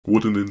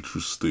What an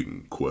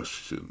interesting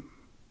question.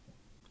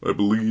 I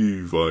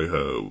believe I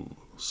have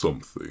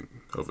something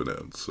of an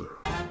answer.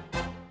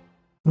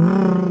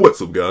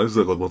 What's up guys,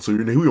 Monster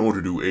here, and we want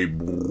to do a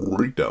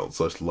breakdown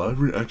 / live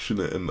reaction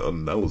and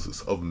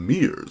analysis of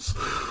Mirror's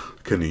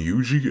Can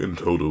Yuji and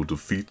Todo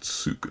defeat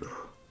Sukuna?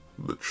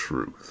 The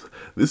truth.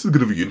 This is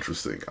going to be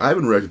interesting. I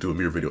haven't reacted to a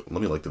Mirror video.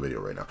 Let me like the video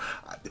right now.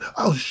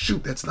 Oh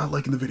shoot, that's not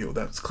liking the video.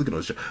 That's clicking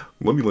on the shit.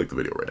 Let me like the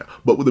video right now.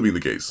 But with that being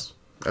the case,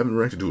 I haven't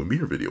reacted to a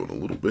Mirror video in a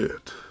little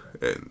bit.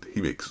 And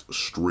he makes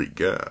straight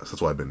gas.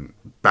 That's why I've been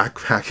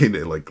backpacking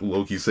and like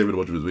low-key saving a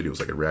bunch of his videos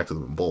so I can react to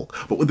them in bulk.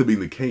 But with that being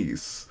the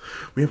case,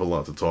 we have a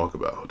lot to talk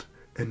about.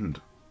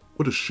 And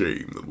what a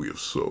shame that we have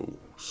so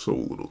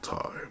little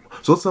time.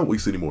 So let's not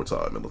waste any more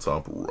time and let's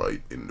hop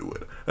right into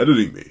it.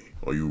 Editing me,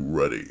 are you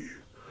ready?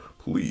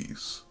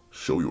 Please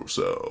show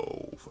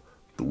yourself.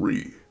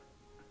 3,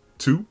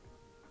 2,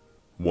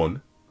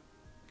 1,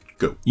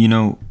 go. You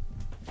know,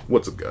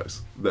 what's up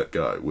guys? That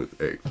guy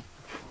with a...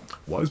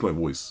 Why is my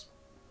voice...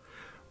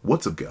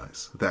 What's up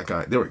guys? That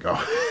guy... There we go.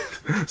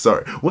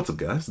 Sorry. What's up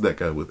guys? That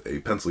guy with a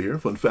pencil here.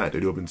 Fun fact, I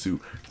do happen to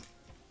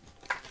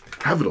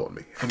have it on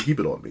me and keep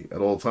it on me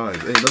at all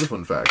times. And another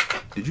fun fact,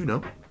 did you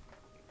know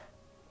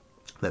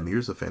that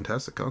Mirror's a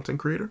fantastic content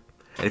creator?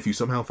 And if you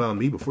somehow found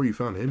me before you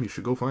found him, you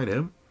should go find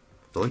him.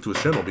 The link to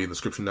his channel will be in the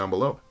description down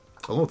below,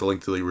 along with the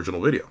link to the original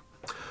video.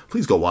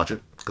 Please go watch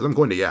it, because I'm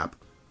going to yap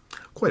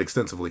quite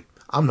extensively.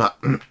 I'm not...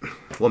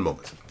 One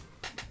moment.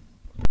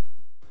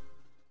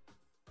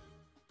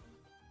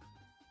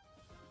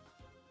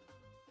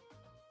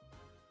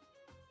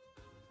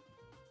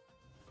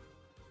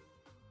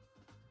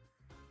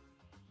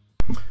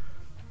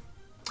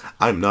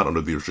 I'm not under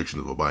the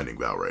restrictions of a binding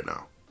vow right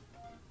now.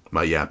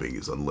 My yapping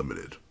is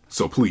unlimited.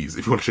 So please,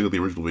 if you want to check out the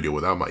original video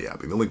without my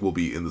yapping, the link will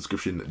be in the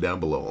description down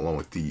below, along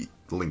with the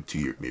link to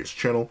your Mirror's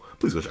channel.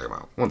 Please go check him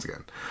out. Once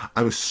again,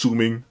 I'm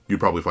assuming you'd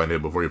probably find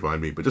him before you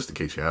find me, but just in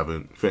case you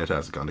haven't,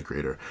 fantastic content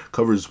creator.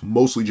 Covers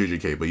mostly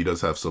JJK, but he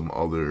does have some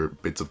other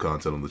bits of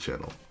content on the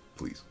channel.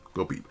 Please,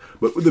 go peep.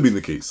 But with that being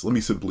the case, let me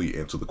simply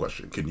answer the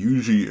question. Can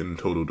Yuji and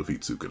Todo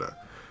defeat Sukuna?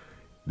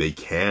 They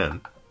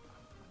can.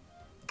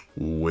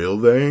 Will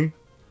they?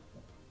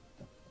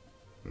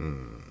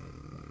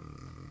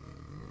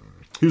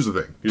 Here's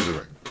the thing.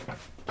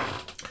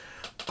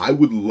 I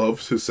would love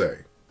to say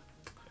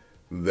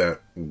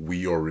that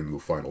we are in the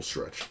final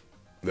stretch.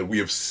 That we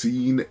have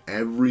seen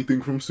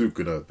everything from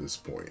Sukuna at this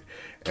point,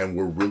 and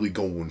we're really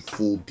going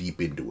full deep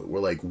into it.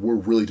 We're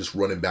really just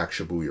running back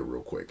Shibuya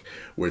real quick,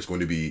 where it's going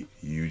to be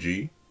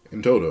Yuji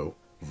and Todo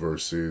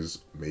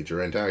versus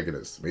major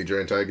antagonist. Major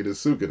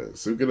antagonist Sukuna.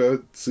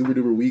 Sukuna, super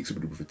duper weak, super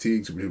duper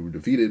fatigued, super duper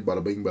defeated,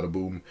 bada bing, bada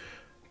boom,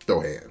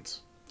 throw hands.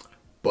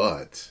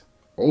 But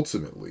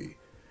ultimately,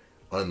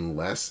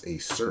 unless a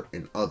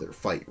certain other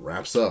fight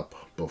wraps up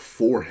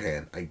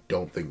beforehand, I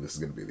don't think this is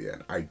going to be the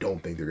end. I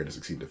don't think they're going to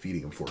succeed in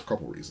defeating him for a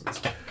couple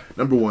reasons.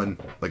 Number one,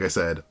 like I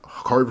said,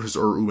 Hikaru vs.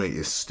 Urume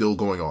is still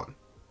going on.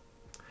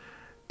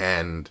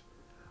 And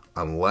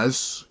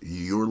unless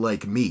you're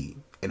like me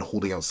and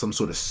holding out some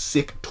sort of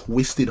sick,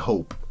 twisted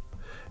hope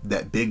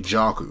that Big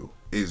Jaku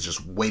is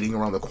just waiting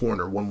around the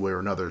corner one way or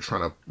another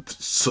trying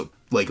to...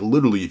 like,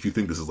 literally, if you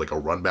think this is like a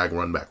run back of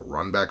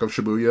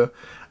Shibuya,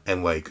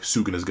 and like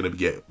Sukuna's gonna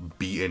get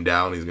beaten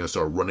down, he's gonna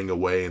start running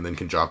away, and then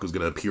Kenjaku's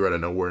gonna appear out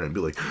of nowhere and be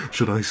like,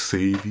 should I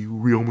save you,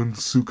 Ryomen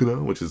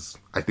Sukuna? Which is,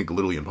 I think,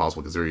 literally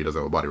impossible because he doesn't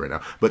have a body right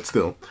now. But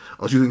still,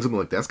 unless you think something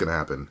like that's gonna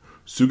happen,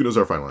 Sukuna's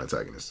our final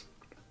antagonist.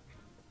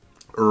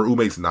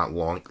 Urume's not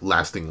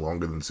lasting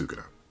longer than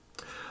Sukuna.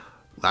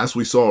 Last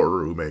we saw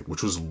Urume,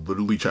 which was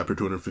literally chapter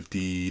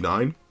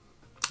 259,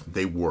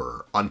 they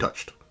were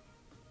untouched.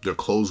 Their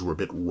clothes were a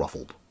bit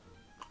ruffled.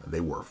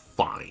 They were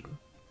fine.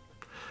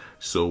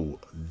 So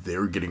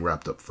they're getting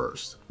wrapped up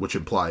first, which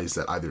implies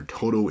that either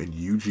Todo and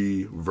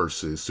Yuji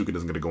versus Sukuna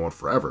isn't going to go on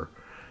forever,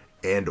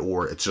 and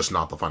or it's just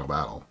not the final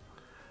battle.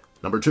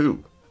 Number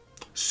two,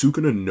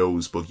 Sukuna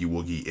knows Boogie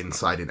Woogie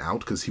inside and out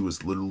because he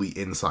was literally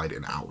inside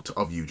and out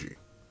of Yuji.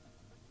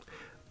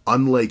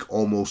 Unlike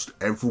almost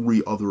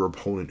every other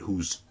opponent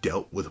who's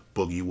dealt with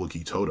Boogie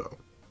Woogie Todo,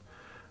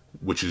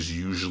 which is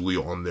usually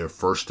on their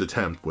first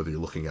attempt, whether you're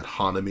looking at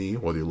Hanami,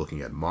 whether you're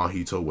looking at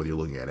Mahito, whether you're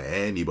looking at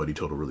anybody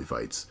Todo really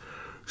fights,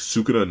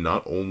 Sukuna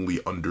not only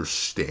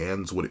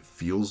understands what it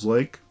feels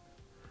like,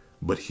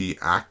 but he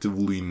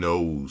actively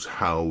knows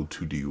how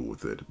to deal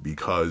with it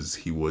because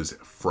he was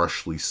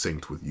freshly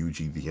synced with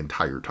Yuji the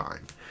entire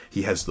time.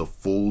 He has the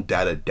full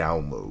data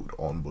download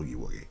on Boogie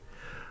Woogie.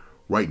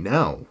 Right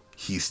now,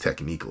 he's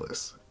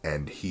techniqueless,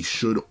 and he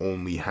should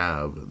only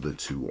have the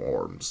 2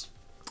 arms.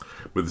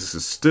 But this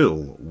is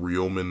still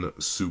Ryomen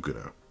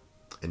Sukuna,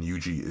 and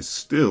Yuji is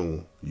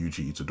still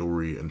Yuji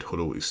Itadori, and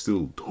Todo is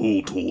still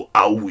Toto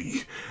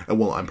Aoi. And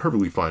while I'm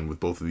perfectly fine with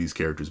both of these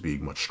characters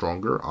being much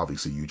stronger,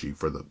 obviously Yuji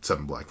for the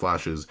 7 black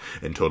flashes,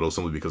 and Todo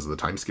simply because of the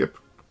time skip,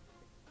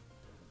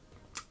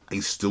 I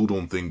still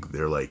don't think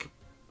they're like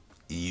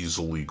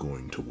easily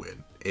going to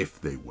win, if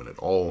they win at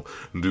all,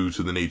 due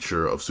to the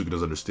nature of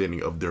Sukuna's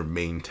understanding of their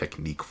main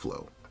technique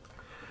flow.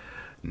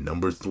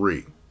 Number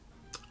 3.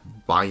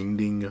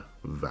 Binding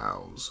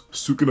vows.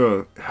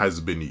 Sukuna has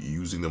been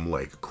using them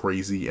like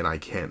crazy, and I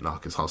can't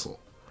knock his hustle.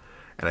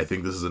 And I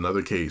think this is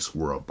another case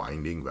where a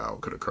binding vow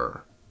could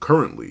occur.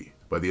 Currently,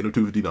 by the end of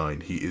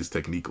 259, he is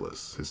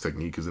techniqueless. His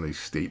technique is in a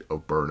state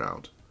of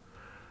burnout.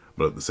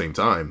 But at the same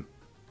time,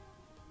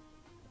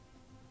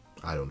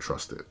 I don't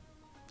trust it.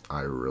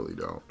 I really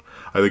don't.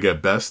 I think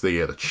at best they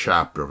get a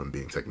chapter of him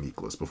being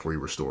techniqueless before he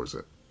restores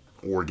it.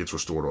 Or it gets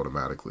restored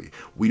automatically.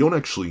 We don't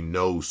actually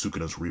know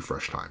Sukuna's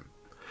refresh time.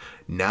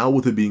 Now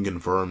with it being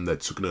confirmed that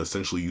Sukuna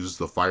essentially uses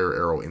the fire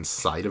arrow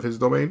inside of his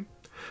domain,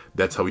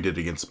 that's how he did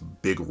it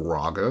against Big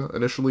Raga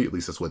initially, at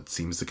least that's what it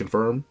seems to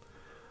confirm.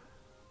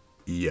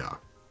 Yeah.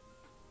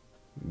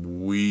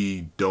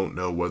 We don't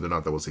know whether or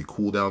not that was a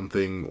cooldown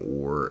thing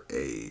or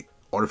a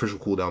artificial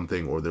cooldown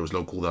thing, or there was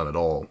no cooldown at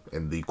all,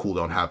 and the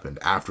cooldown happened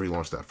after he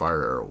launched that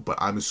fire arrow. But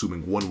I'm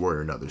assuming one way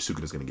or another,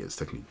 Sukuna's going to get his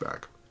technique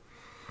back.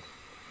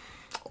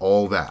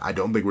 All that. I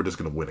don't think we're just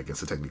going to win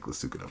against a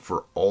techniqueless Sukuna.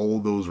 For all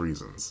those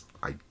reasons,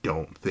 I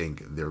don't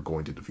think they're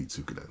going to defeat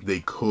Sukuna.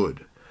 They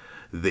could.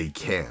 They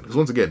can. Because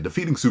once again,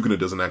 defeating Sukuna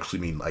doesn't actually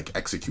mean, like,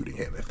 executing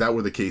him. If that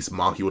were the case,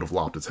 Maki would have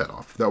lopped its head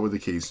off. If that were the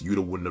case,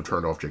 Yuta wouldn't have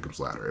turned off Jacob's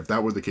Ladder. If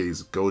that were the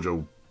case,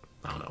 Gojo...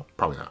 I don't know.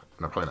 Probably not.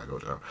 Probably not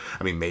Gojo.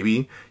 I mean,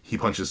 maybe he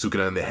punches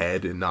Sukuna in the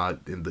head and not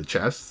in the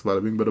chest.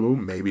 Bada bing, bada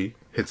boom. Maybe.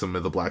 Hits him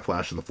with the black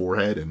flash in the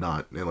forehead and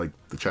not in, like,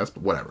 the chest.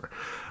 But whatever.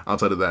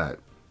 Outside of that,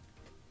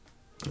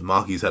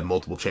 Maki's had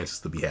multiple chances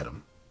to behead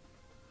him.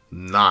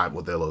 Not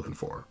what they're looking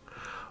for.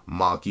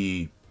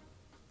 Maki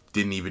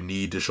didn't even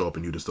need to show up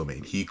in Yuta's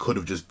domain. He could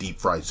have just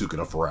deep-fried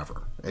Sukuna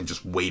forever and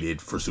just waited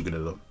for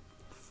Sukuna to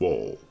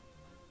fall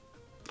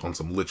on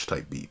some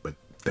Lich-type beat, but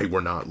they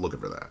were not looking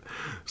for that.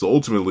 So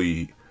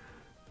ultimately,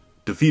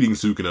 defeating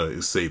Sukuna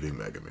is saving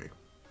Megami.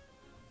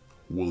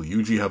 Will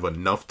Yuji have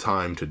enough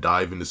time to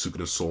dive into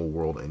Sukuna's soul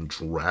world and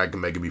drag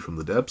Megami from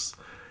the depths?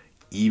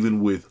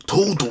 Even with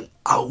Todo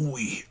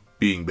Aoi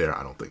being there,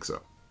 I don't think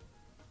so.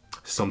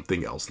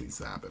 Something else needs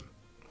to happen,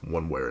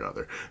 one way or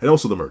another. And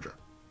also the merger.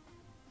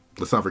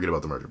 Let's not forget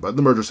about the merger. But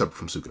the merger is separate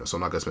from Sukuna, so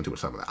I'm not going to spend too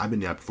much time on that. I've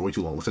been yapping for way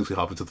too long. Let's actually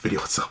hop into the video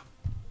itself.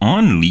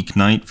 On leak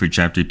night for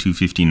chapter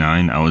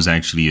 259, I was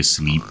actually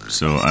asleep,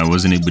 so I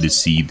wasn't able to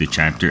see the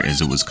chapter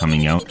as it was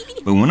coming out.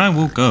 But when I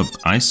woke up,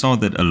 I saw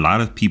that a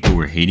lot of people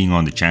were hating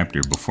on the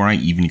chapter before I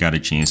even got a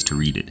chance to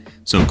read it.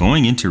 So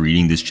going into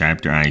reading this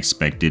chapter, I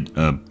expected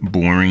a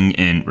boring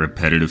and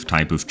repetitive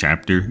type of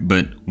chapter,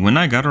 but when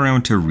I got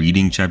around to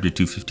reading chapter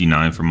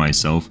 259 for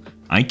myself,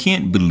 I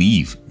can't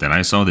believe that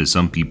I saw that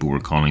some people were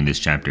calling this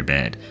chapter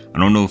bad. I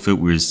don't know if it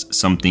was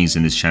some things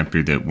in this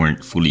chapter that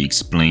weren't fully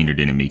explained or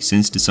didn't make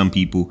sense to some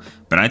people,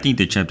 but I think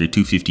that chapter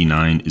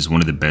 259 is one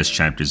of the best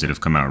chapters that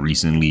have come out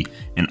recently,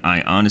 and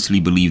I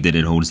honestly believe that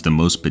it holds the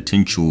most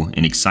potential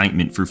and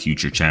excitement for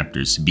future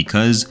chapters,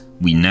 because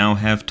we now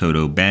have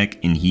Todo back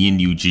and he and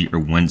Yuji are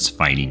once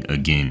fighting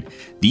again.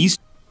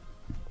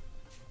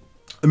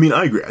 I mean,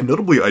 I agree.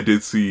 Notably, I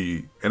did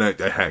see, and I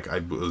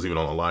was even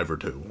on a live or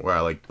two where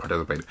I like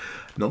participated.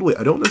 Notably,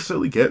 I don't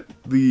necessarily get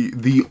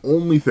the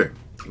only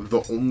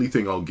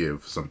thing I'll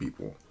give some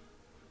people.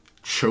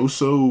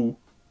 Choso,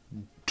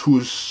 to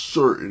a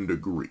certain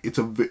degree, it's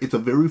a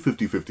very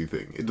 50-50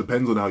 thing. It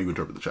depends on how you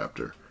interpret the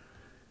chapter.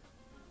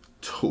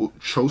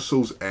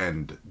 Choso's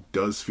end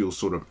does feel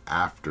sort of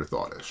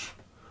afterthought-ish.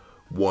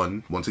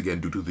 Once again,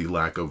 due to the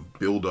lack of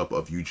build-up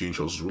of Yuji and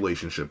Choso's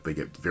relationship, they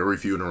get very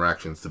few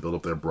interactions to build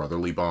up their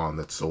brotherly bond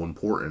that's so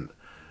important.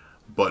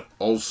 But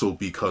also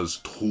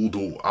because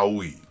Todo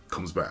Aoi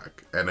comes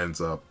back and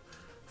ends up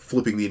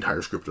flipping the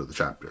entire script of the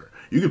chapter.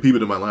 You can peep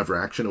it in my live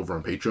reaction over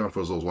on Patreon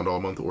for as low as $1 a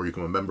month, or you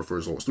can remember for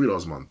as low as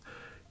 $3 a month.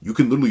 You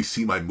can literally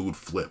see my mood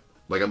flip.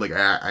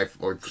 I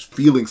was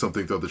feeling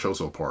something throughout the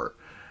Choso part,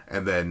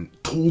 and then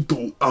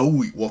Todo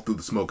Aoi walked through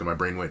the smoke, and my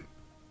brain went,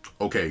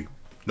 okay,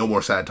 no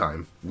more sad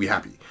time. We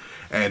happy.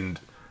 And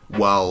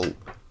while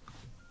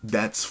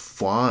that's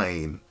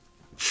fine,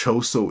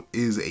 Choso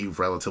is a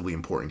relatively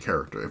important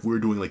character. If we were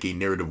doing like a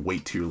narrative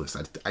weight tier list,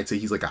 I'd say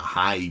he's like a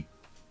high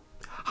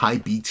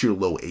B tier,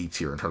 low A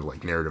tier in terms of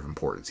like narrative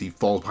importance. He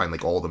falls behind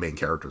like all the main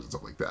characters and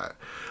stuff like that.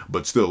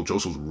 But still,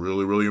 Choso's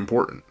really, really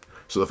important.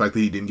 So the fact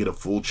that he didn't get a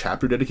full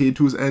chapter dedicated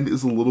to his end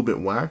is a little bit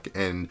whack,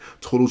 and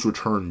Todo's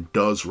return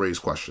does raise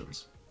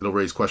questions. It'll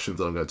raise questions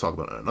that I'm going to talk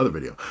about in another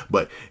video,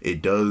 but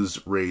it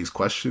does raise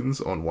questions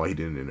on why he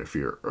didn't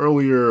interfere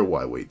earlier,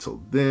 why wait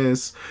till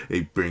this.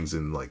 It brings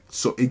in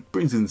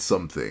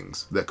some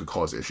things that could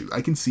cause issues.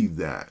 I can see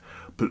that,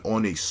 but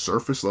on a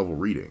surface level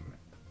reading,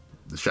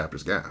 the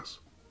chapter's gas.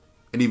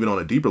 And even on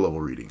a deeper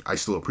level reading, I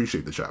still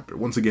appreciate the chapter.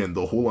 Once again,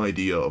 the whole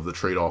idea of the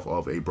trade-off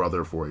of a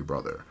brother for a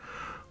brother.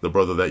 The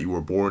brother that you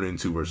were born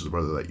into versus the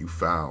brother that you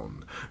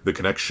found. The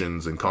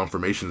connections and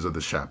confirmations of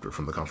this chapter,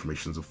 from the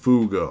confirmations of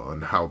Fuga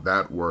and how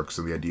that works,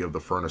 and the idea of the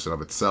furnace and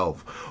of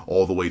itself,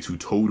 all the way to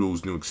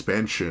Todo's new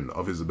expansion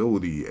of his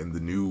ability and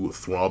the new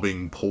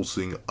throbbing,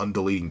 pulsing,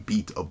 undulating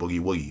beat of Boogie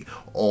Woogie.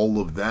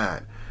 All of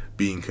that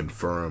being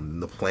confirmed,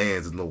 and the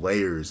plans and the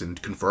layers, and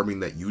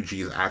confirming that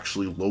Yuji is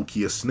actually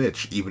low-key a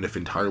snitch, even if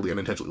entirely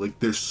unintentionally. Like,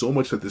 there's so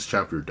much that this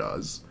chapter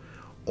does,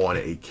 on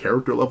a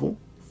character level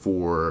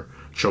for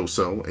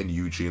Choso and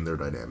Yuji and their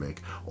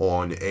dynamic,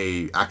 on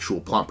a actual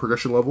plot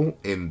progression level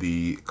in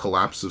the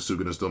collapse of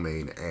Sukuna's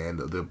domain and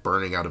the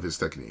burning out of his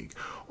technique,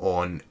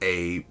 on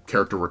a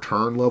character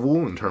return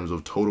level in terms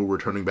of Todo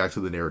returning back to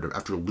the narrative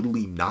after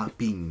literally not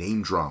being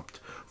name dropped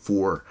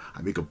for,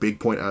 I make a big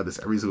point out of this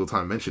every single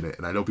time I mention it,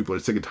 and I know people are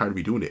sick and tired of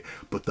me doing it,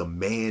 but the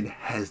man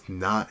has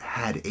not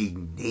had a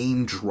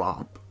name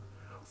drop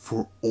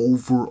for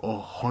over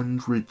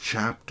 100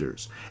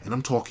 chapters. And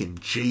I'm talking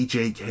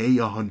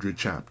JJK 100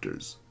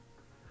 chapters.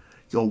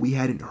 Yo, we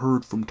hadn't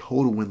heard from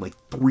Todo in like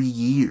 3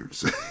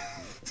 years.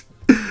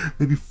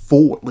 Maybe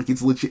 4. Like,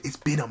 it's legit. It's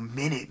been a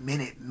minute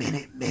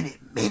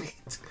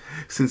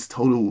since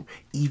Todo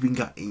even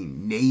got a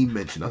name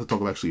mentioned. Not to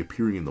talk of actually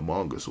appearing in the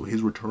manga. So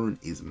his return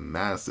is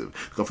massive.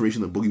 The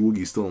confirmation that Boogie Woogie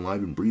is still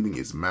alive and breathing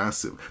is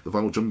massive. The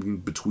final jumping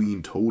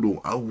between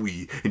Todo,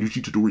 Aoi, and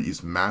Yuji Todori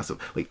is massive.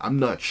 Like, I'm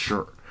not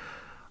sure.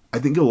 I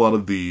think a lot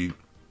of the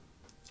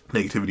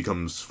negativity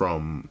comes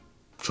from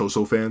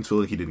Choso fans feel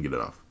like he didn't get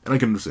enough. And I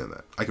can understand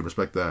that. I can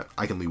respect that.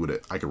 I can leave with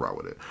it. I can route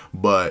with it.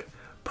 But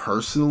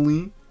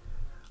personally,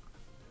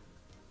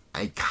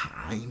 I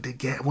kind of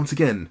get... Once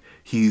again,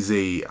 he's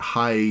a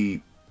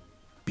high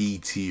B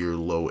tier,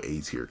 low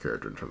A tier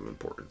character in terms of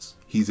importance.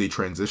 He's a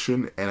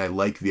transition, and I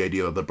like the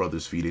idea that the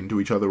brothers feed into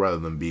each other rather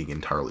than being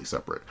entirely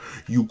separate.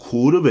 You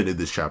could have ended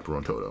this chapter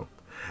on Todo,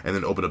 and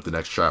then opened up the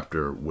next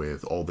chapter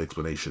with all the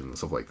explanation and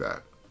stuff like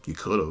that. You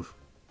could have.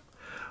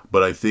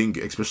 But I think,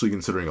 especially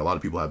considering a lot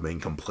of people have been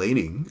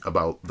complaining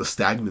about the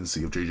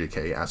stagnancy of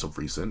JJK as of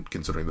recent,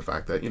 considering the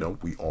fact that, you know,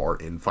 we are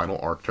in final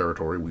arc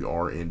territory, we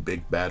are in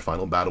big bad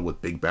final battle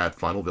with big bad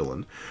final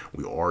villain,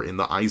 we are in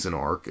the Aizen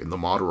arc, in the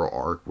Madara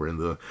arc, we're in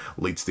the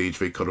late stage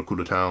Fate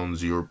Karakura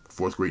Towns, your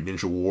 4th Great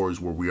Ninja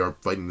Wars, where we are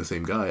fighting the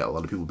same guy. A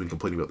lot of people have been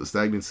complaining about the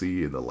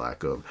stagnancy and the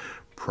lack of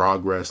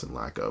progress and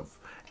lack of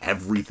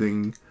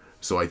everything.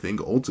 So I think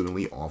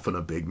ultimately offing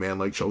a big man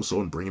like Choso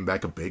and bringing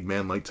back a big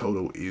man like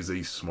Todo is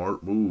a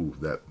smart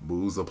move that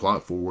moves the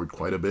plot forward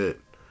quite a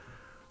bit.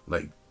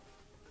 Like,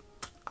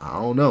 I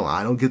don't know.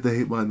 I don't get the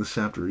hate behind this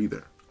chapter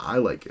either. I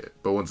like it.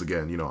 But once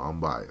again, you know, I'm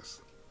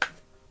biased.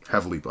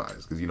 Heavily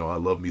biased. Because, you know, I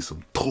love me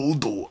some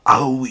Todo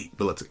Aoi.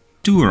 But let's see.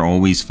 Two are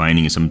always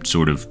fighting some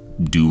sort of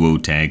duo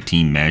tag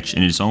team match,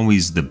 and it's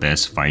always the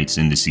best fights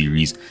in the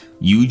series.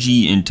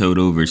 Yuji and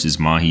Todo versus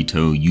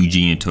Mahito.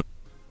 Yuji and Todo.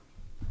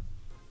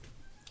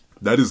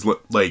 That is,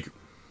 like,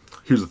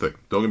 here's the thing.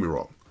 Don't get me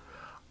wrong.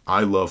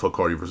 I love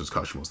Hikari versus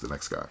Kashimo's the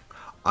next guy.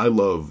 I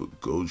love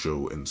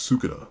Gojo and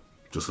Sukuna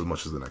just as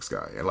much as the next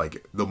guy. And,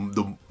 like, well,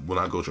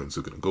 not Gojo and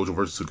Sukuna. Gojo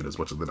versus Sukuna as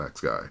much as the next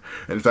guy.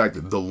 And in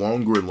fact, the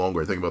longer and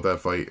longer I think about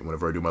that fight,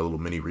 whenever I do my little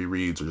mini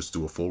rereads or just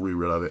do a full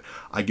reread of it,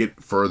 I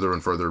get further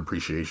and further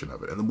appreciation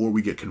of it. And the more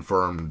we get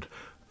confirmed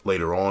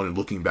later on, and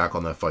looking back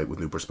on that fight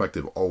with new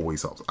perspective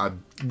always helps.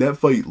 That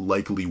fight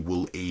likely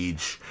will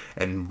age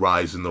and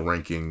rise in the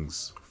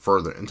rankings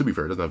further, and to be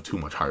fair, it doesn't have too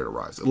much higher to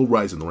rise. It'll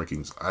rise in the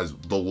rankings as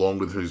the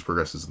longer the series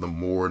progresses, the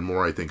more and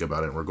more I think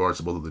about it in regards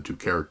to both of the two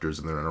characters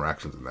and their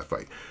interactions in that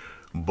fight.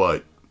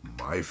 But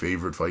my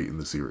favorite fight in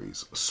the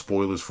series,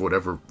 spoilers for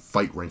whatever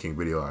fight ranking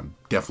video I'm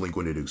definitely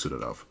going to do soon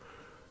enough,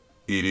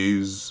 it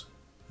is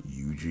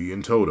Yuji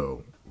and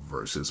Todo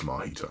versus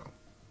Mahito.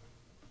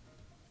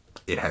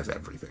 It has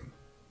everything.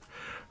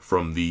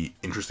 From the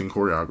interesting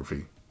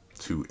choreography,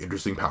 to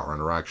interesting power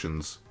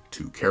interactions,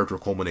 to character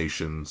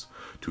culminations,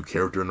 to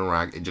character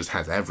interact. It just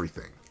has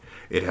everything.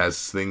 It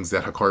has things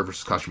that Hikari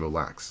vs. Kashimo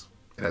lacks.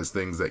 It has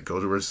things that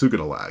Gojo vs.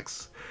 Sukuna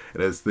lacks.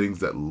 It has things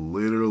that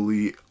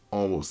literally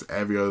almost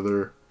every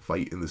other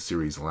fight in the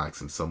series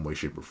lacks in some way,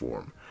 shape, or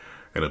form.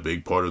 And a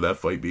big part of that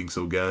fight being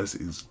so gas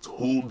is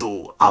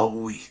Todo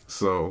Aoi.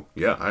 So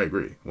yeah, I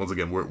agree. Once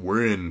again,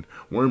 we're in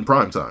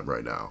prime time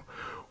right now.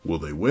 Will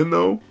they win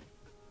though?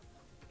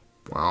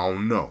 I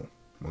don't know.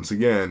 Once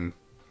again,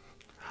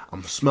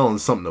 I'm smelling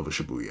something of a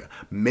Shibuya.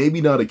 Maybe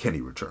not a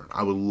Kenny return.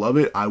 I would love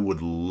it. I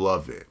would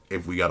love it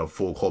if we got a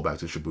full callback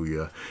to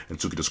Shibuya and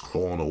Tsuki just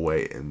crawling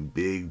away and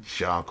Big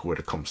Jock were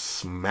to come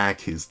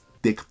smack his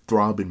thick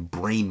throbbing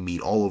brain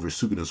meat all over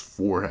Sukuna's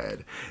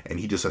forehead and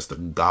he just has to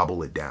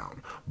gobble it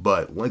down.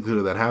 But likelihood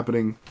of that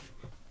happening?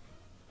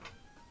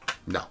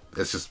 No.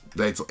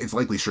 It's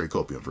likely straight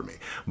copium for me.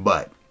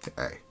 But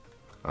hey,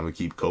 I'm gonna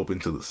keep coping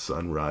till the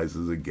sun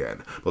rises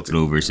again.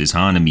 Todo versus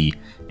Hanami,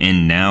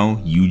 and now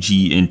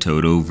Yuji and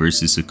Todo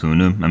versus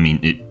Sukuna. I mean,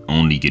 it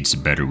only gets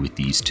better with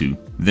these two.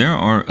 There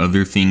are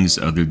other things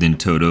other than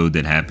Todo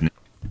that happen.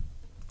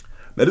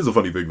 That is a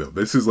funny thing though.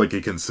 This is like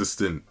a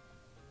consistent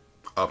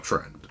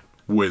uptrend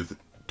with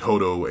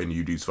Todo and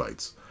Yuji's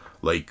fights.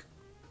 Like,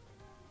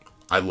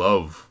 I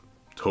love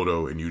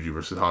Todo and Yuji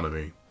versus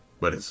Hanami,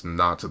 but it's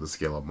not to the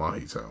scale of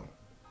Mahito.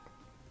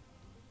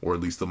 Or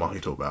at least the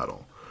Mahito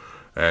battle.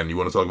 And you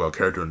want to talk about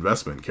character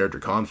investment, character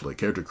conflict,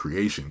 character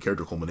creation,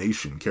 character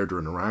culmination, character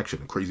interaction,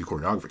 and crazy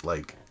choreography.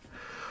 Like,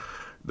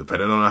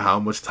 depending on how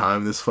much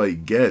time this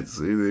fight gets,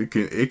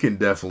 it can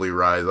definitely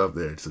rise up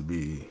there to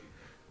be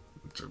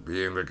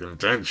in the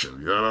contention.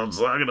 You know what I'm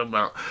talking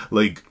about?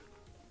 Like,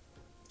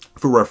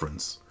 for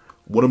reference,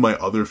 One of my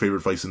other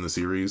favorite fights in the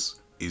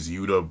series is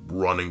Yuta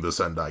running the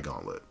Sendai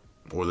Gauntlet,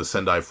 or the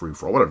Sendai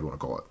Free-For-All, whatever you want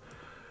to call it.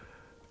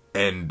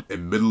 And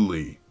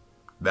admittedly,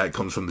 that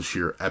comes from the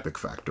sheer epic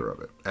factor of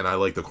it. And I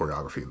like the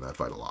choreography in that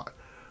fight a lot.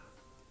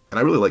 And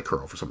I really like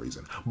Kuro for some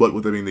reason. But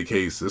with that being the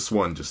case, this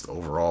one, just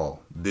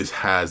overall, this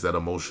has that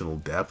emotional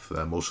depth,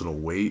 that emotional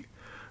weight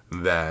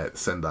that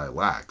Sendai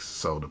lacks.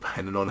 So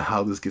depending on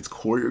how this gets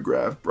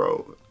choreographed,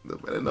 bro,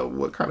 depending on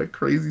what kind of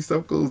crazy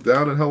stuff goes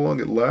down and how long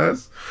it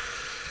lasts,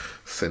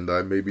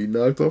 Sendai may be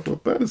knocked off a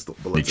pedestal.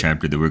 The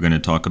chapter that we're going to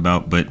talk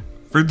about, but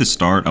for the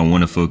start, I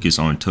want to focus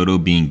on Todo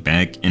being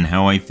back and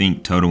how I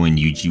think Todo and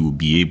Yuji will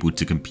be able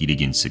to compete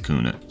against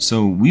Sukuna.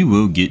 So we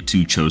will get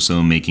to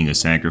Choso making a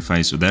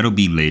sacrifice, so that'll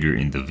be later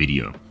in the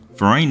video.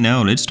 For right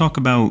now, let's talk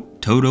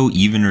about Todo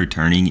even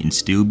returning and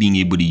still being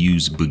able to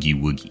use Boogie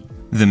Woogie.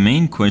 The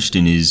main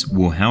question is,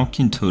 well, how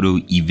can Todo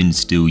even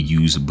still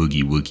use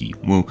Boogie Woogie?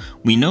 Well,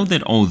 we know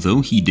that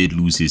although he did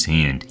lose his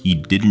hand, he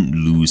didn't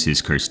lose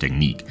his curse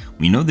technique.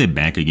 We know that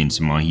back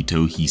against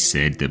Mahito, he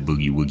said that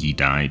Boogie Woogie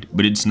died,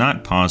 but it's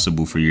not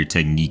possible for your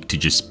technique to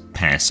just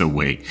pass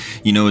away.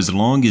 You know, as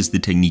long as the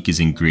technique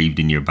is engraved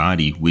in your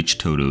body, which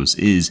Todo's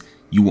is,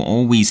 you will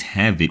always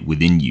have it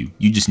within you.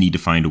 You just need to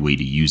find a way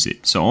to use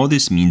it. So all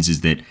this means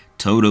is that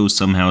Todo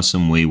somehow,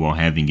 some way, while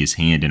having his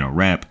hand in a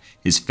wrap,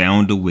 has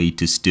found a way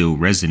to still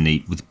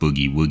resonate with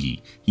Boogie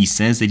Woogie. He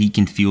says that he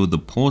can feel the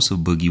pulse of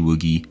Boogie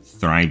Woogie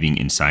thriving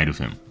inside of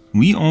him.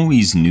 We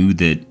always knew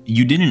that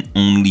you didn't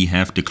only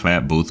have to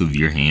clap both of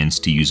your hands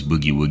to use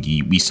Boogie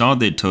Woogie. We saw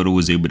that Todo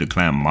was able to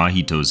clap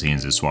Mahito's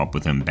hands and swap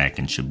with him back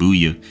in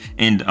Shibuya.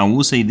 And I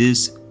will say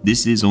this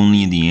is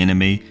only in the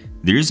anime.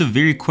 There is a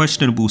very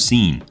questionable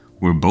scene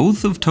where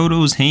both of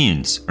Todo's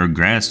hands are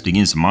grasped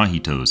against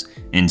Mahito's,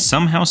 and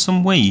somehow,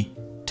 some way,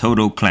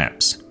 Todo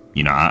claps.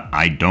 You know,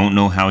 I don't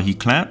know how he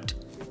clapped.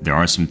 There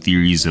are some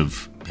theories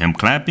of him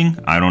clapping.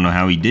 I don't know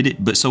how he did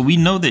it, but so we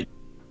know that.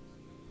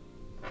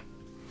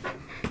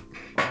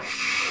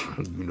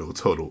 You know,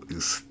 Todo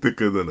is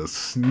thicker than a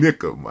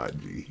snicker, my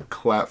G. He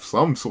claps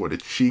some sort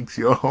of cheeks,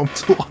 you know what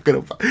I'm talking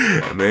about.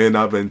 It may have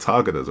not been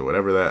Takada's or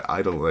whatever that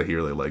idol that he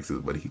really likes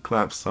it, but he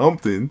claps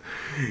something.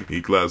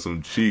 He claps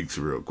some cheeks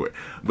real quick.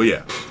 But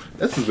yeah,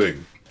 that's the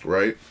thing,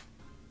 right?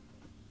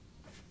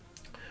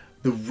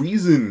 The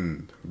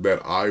reason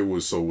that I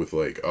was so with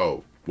like,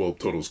 oh, well,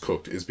 Todo's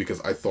cooked is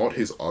because I thought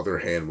his other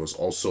hand was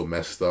also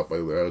messed up by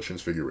the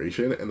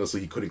transfiguration, and thus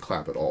he couldn't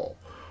clap at all.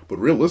 But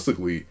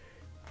realistically,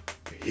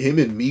 him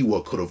and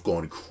Miwa could have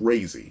gone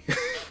crazy.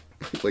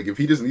 Like, if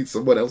he just needs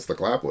someone else to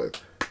clap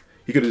with,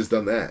 he could have just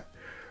done that.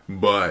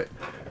 But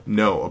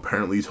no,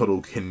 apparently Todo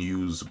can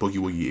use Boogie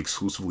Woogie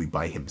exclusively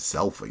by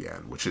himself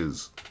again, which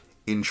is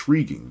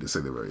intriguing to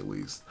say the very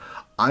least.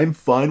 I'm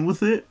fine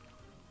with it.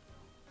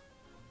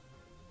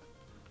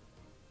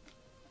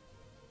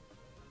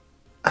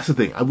 That's the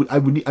thing.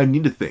 I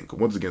need to think.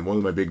 Once again, one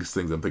of my biggest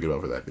things I'm thinking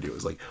about for that video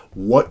is like,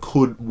 what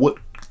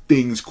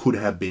things could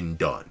have been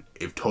done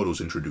if Todo's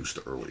introduced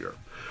earlier?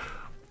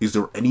 Is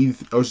there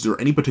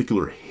any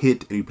particular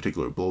hit, any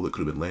particular blow that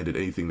could have been landed,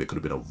 anything that could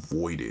have been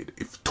avoided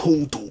if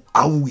Todo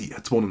Aoi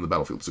had spawned in the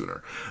battlefield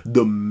sooner?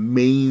 The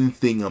main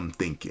thing I'm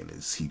thinking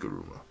is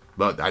Higuruma.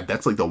 But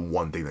that's like the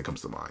one thing that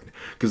comes to mind.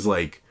 Because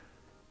like,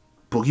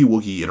 Boogie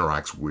Woogie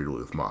interacts weirdly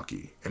with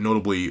Maki. And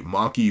notably,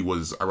 Maki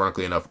was,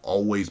 ironically enough,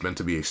 always meant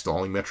to be a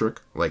stalling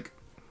metric. Like,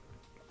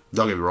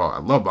 don't get me wrong,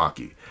 I love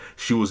Maki.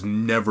 She was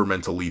never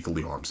meant to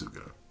lethally harm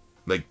Sukuna.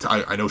 Like,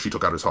 I know she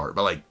took out his heart,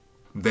 but like,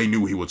 they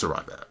knew he would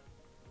survive that.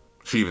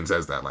 She even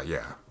says that, like,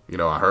 yeah, you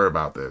know, I heard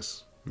about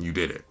this. You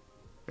did it.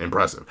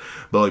 Impressive.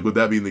 But like, with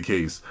that being the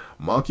case,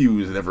 Maki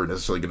was never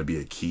necessarily going to be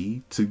a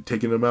key to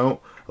taking him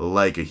out,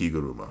 like a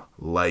Higuruma,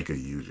 like a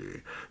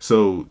Yuji.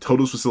 So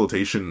Todo's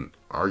facilitation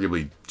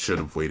arguably should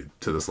have waited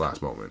to this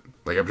last moment.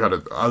 Like, I'm trying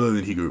to, other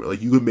than Higuruma,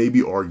 like, you could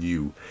maybe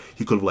argue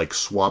he could have like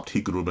swapped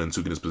Higuruma and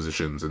Sukuna's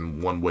positions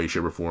in one way,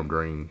 shape, or form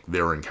during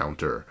their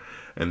encounter,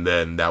 and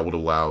then that would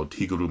allow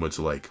Higuruma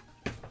to like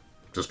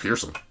just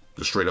pierce him,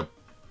 just straight up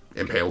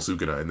impale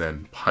Sukuna, and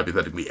then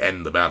hypothetically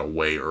end the battle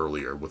way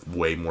earlier with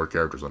way more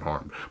characters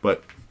unharmed.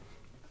 But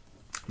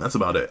that's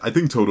about it. I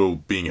think Todo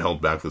being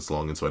held back this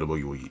long in spite of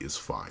Boogie Woogie is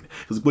fine.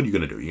 Because what are you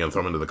going to do? You going to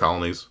throw him into the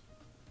colonies?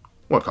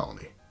 What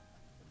colony?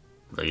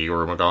 The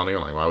Higuruma colony?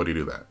 Like, why would you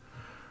do that?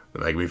 The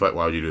Megami fight?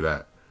 Why would you do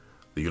that?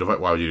 The Yuta fight?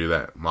 Why would you do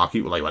that?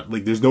 Maki?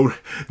 Like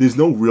there's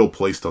no real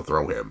place to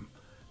throw him.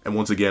 And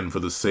once again,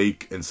 for the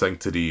sake and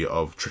sanctity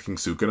of tricking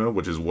Sukuna,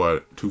 which is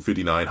what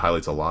 259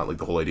 highlights a lot, like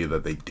the whole idea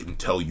that they didn't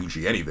tell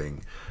Yuji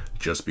anything,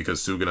 just because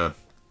Sukuna,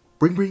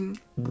 bring.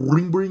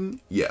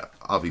 Yeah,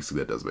 obviously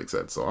that does make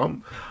sense. So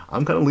I'm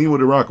kind of leaning with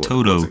Iraq.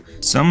 Todo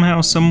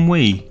somehow, some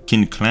way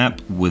can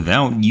clap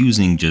without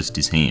using just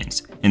his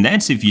hands, and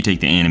that's if you take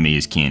the anime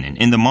as canon.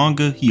 In the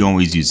manga, he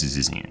always uses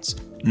his hands.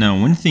 Now,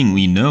 one thing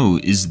we know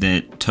is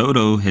that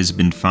Todo has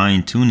been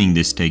fine-tuning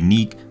this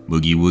technique,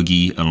 Boogie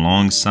Woogie,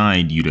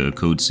 alongside Yuta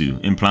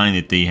Okkotsu, implying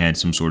that they had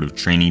some sort of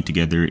training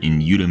together,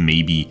 and Yuta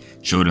maybe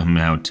showed him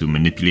how to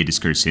manipulate his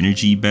curse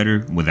energy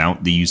better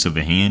without the use of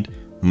a hand.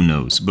 Who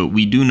knows? But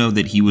we do know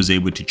that he was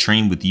able to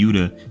train with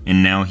Yuta,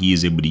 and now he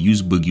is able to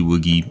use Boogie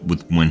Woogie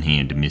with one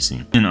hand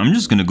missing. And I'm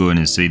just gonna go ahead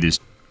and say this.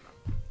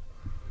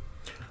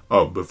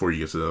 Oh, before you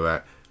get to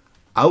that,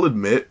 I'll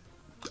admit,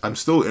 I'm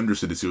still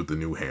interested to see what the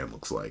new hand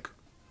looks like.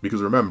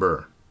 Because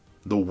remember,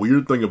 the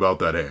weird thing about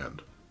that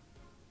hand,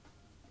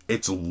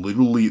 it's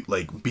literally,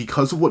 like,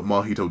 because of what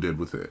Mahito did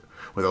with it,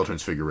 without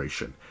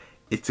transfiguration,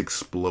 it's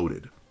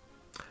exploded.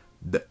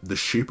 The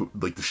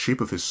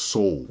shape of his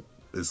soul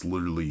is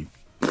literally,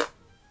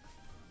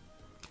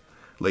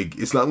 like,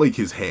 it's not like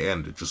his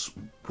hand just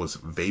was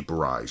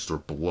vaporized or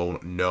blown.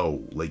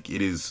 No, like,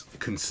 it is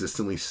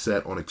consistently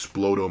set on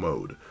explodo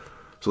mode.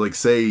 So, like,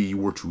 say you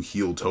were to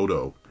heal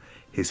Todo,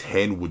 his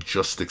hand would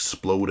just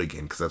explode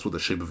again, because that's what the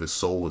shape of his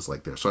soul is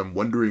like there. So I'm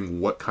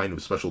wondering what kind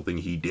of special thing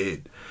he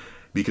did.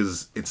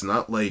 Because it's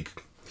not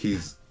like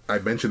I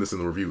mentioned this in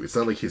the review, it's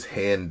not like his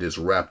hand is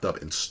wrapped up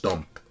in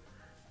stump.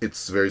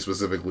 It's very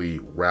specifically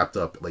wrapped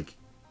up, like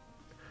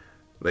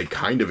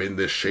kind of in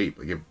this shape.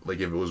 Like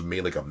if it was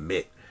made like a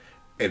mitt.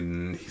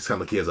 And he's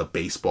kind of like he has a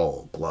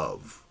baseball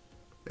glove.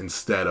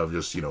 Instead of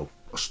just, you know,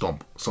 a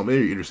stump. So I'm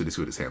very interested to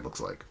see what his hand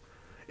looks like.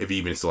 If he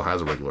even still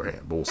has a regular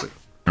hand, but we'll see.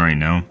 Right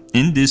now,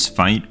 in this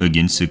fight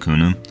against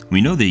Sukuna,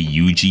 we know that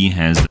Yuji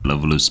has the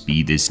level of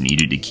speed that's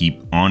needed to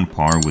keep on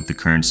par with the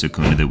current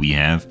Sukuna that we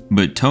have,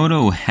 but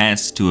Todo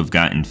has to have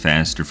gotten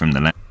faster from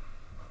the last.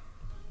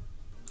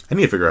 I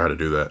need to figure out how to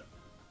do that.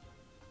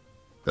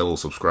 That little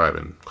subscribe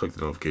and click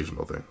the notification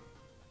bell thing.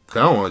 I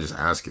don't want to just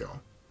ask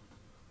y'all.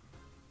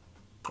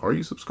 Are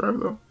you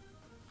subscribed though?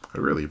 I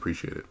really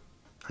appreciate it.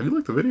 Have you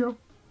liked the video?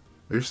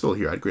 If you're still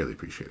here, I'd greatly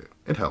appreciate it.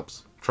 It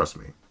helps. Trust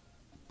me.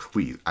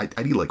 Please, I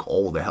need like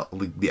all the help.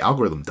 Like, the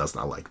algorithm does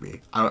not like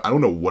me. I don't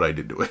know what I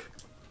did to it.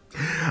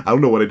 I don't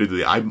know what I did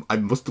to it. I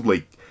must have,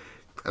 like,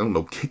 I don't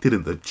know, kicked it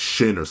in the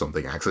shin or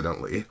something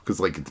accidentally.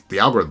 Because, like, the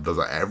algorithm does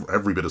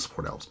every bit of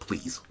support else.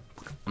 Please.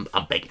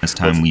 I'm begging. Last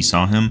time we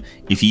saw him,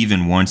 if he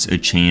even wants a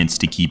chance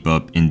to keep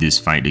up in this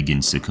fight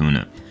against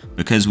Sukuna.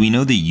 Because we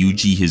know that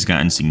Yuji has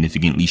gotten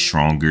significantly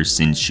stronger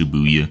since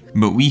Shibuya,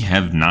 but we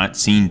have not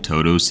seen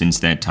Todo since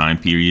that time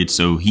period,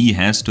 so he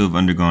has to have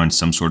undergone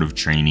some sort of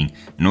training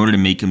in order to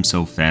make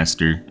himself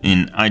faster,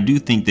 and I do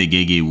think that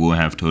Gege will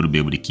have Todo be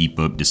able to keep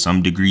up to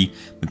some degree,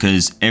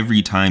 because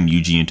every time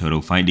Yuji and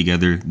Todo fight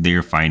together,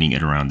 they're fighting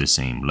at around the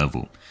same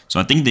level. So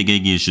I think that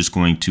Gege is just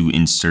going to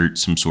insert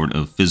some sort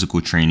of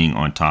physical training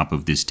on top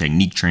of this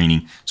technique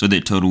training, so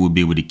that Todo will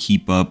be able to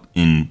keep up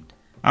and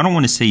I don't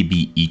want to say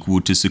be equal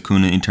to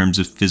Sukuna in terms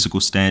of physical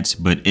stats,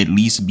 but at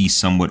least be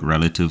somewhat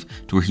relative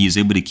to where he is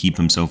able to keep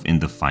himself in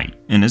the fight.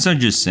 And as I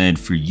just said,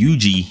 for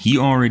Yuji, he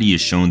already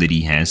has shown that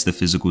he has the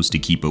physicals to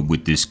keep up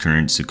with this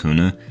current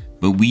Sukuna,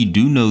 but we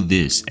do know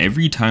this,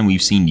 every time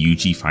we've seen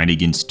Yuji fight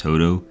against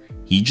Todo,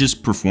 he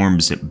just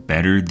performs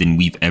better than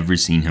we've ever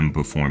seen him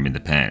perform in the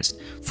past.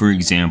 For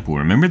example,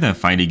 remember that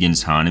fight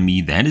against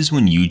Hanami? That is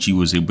when Yuji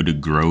was able to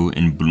grow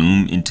and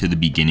bloom into the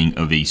beginning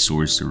of a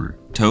sorcerer.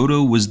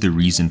 Todo was the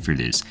reason for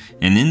this,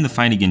 and in the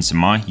fight against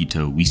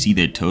Mahito, we see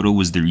that Todo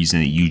was the reason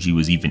that Yuji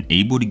was even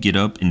able to get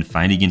up and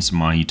fight against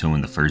Mahito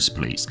in the first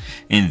place.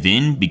 And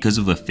then, because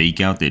of a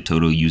fake out that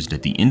Todo used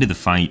at the end of the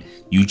fight,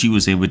 Yuji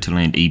was able to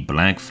land a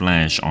black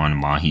flash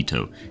on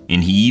Mahito,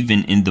 and he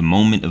even in the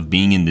moment of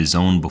being in the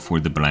zone before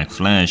the black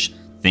flash,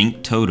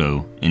 thanked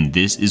Todo, and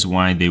this is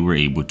why they were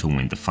able to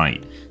win the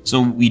fight. So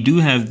we do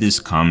have this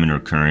common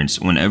occurrence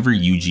whenever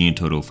Yuji and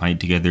Todo fight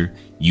together,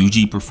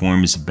 Yuji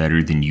performs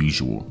better than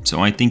usual.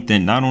 So I think that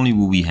not only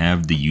will we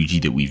have the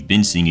Yuji that we've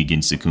been seeing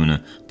against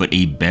Sukuna, but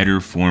a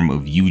better form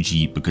of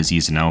Yuji because he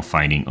is now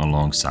fighting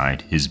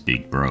alongside his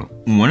big bro.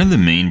 One of the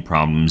main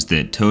problems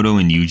that Todo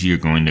and Yuji are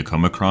going to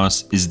come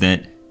across is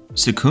that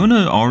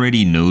Sukuna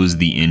already knows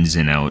the ins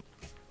and outs.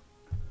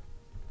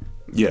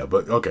 Yeah,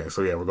 but okay,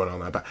 so yeah, we're going on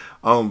that path.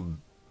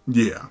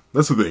 Yeah,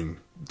 that's the thing.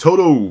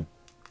 Todo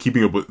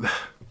keeping up with,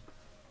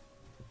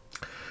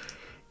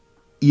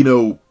 you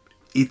know,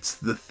 it's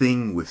the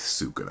thing with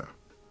Sukuna,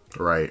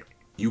 right?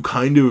 You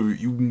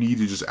need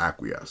to just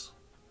acquiesce.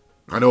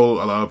 I know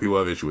a lot of people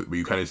have issue with it, but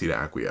you kind of need to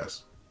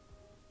acquiesce.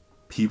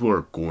 People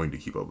are going to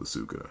keep up with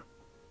Sukuna.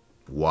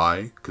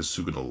 Why? Because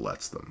Sukuna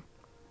lets them.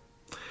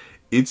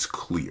 It's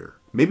clear.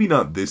 Maybe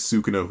not this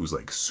Sukuna who's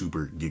like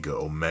super giga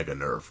omega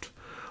nerfed,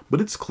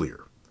 but it's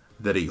clear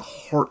that a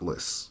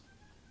heartless,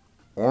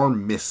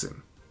 arm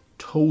missing,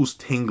 toes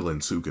tingling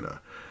Sukuna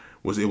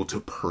was able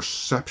to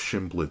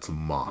perception blitz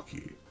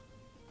Maki.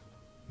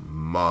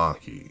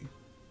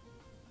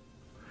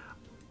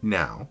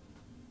 Now,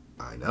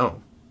 I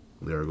know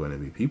there are going to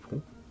be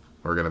people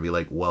who are going to be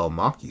like, well,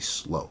 Maki's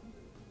slow.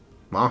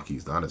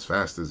 Maki's not as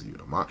fast as you.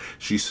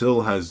 She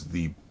still has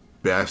the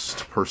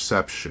best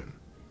perception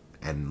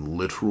and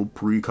literal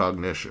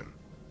precognition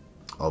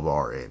of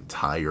our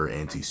entire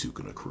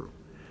anti-Sukuna crew.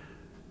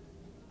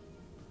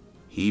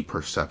 He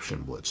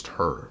perception blitzed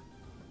her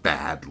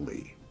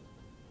badly.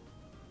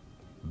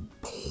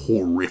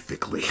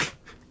 Horrifically.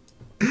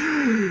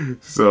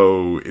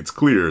 So it's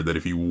clear that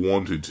if he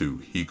wanted to,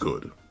 he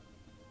could.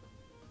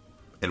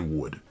 And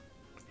would.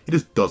 He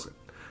just doesn't.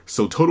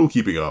 So Todo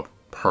keeping up,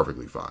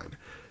 perfectly fine.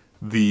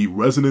 The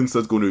resonance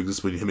that's going to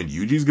exist between him and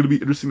Yuji is going to be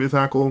interesting to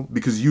tackle,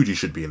 because Yuji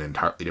should be an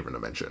entirely different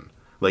dimension.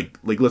 Like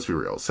let's be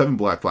real. 7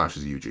 Black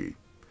Flashes Yuji.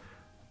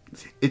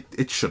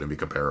 It shouldn't be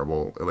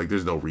comparable. Like,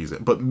 there's no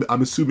reason. But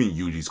I'm assuming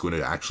Yuji's going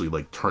to actually,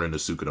 like, turn into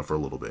Sukuna for a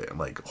little bit and,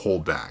 like,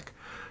 hold back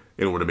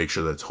in order to make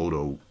sure that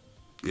Todo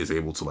is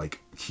able to, like,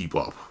 keep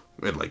up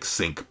and, like,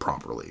 sync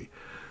properly.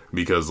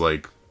 Because,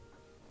 like,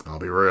 I'll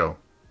be real.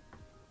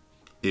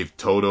 If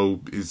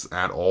Todo is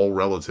at all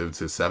relative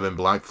to 7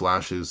 Black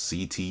Flashes,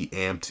 CT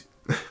amped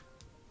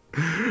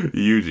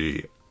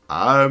Yuji,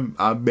 I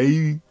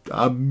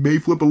may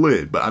flip a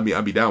lid, but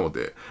I'd be down with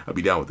it. I'd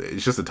be down with it.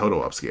 It's just a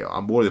Todo upscale.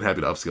 I'm more than happy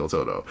to upscale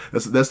Todo.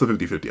 That's the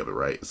 50-50 of it,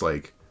 right? It's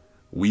like,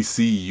 we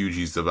see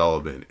Yuji's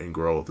development and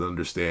growth and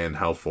understand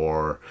how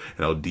far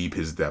and how deep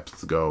his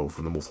depths go,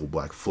 from the multiple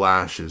Black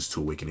Flashes to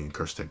awakening a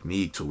curse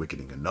technique to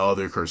awakening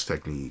another curse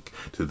technique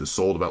to the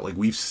soul development. Like,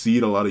 we've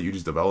seen a lot of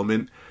Yuji's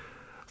development.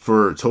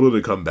 For Todo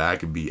to come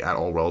back and be at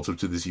all relative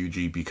to this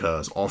Yuji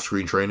because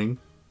off-screen training,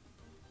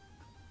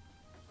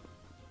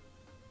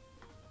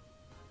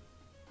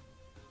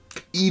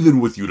 even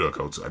with Yuta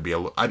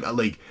Kotsu, I'd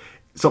like,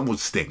 something would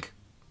stink.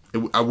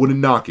 I wouldn't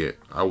knock it.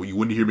 You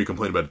wouldn't hear me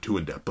complain about it too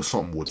in depth, but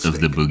something would stink.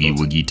 Of the Boogie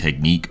Woogie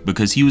technique,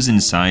 because he was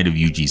inside of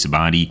Yuji's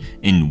body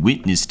and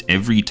witnessed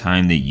every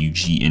time that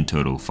Yuji and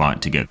Todo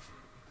fought together.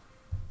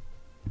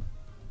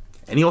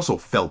 And he also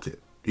felt it.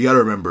 You gotta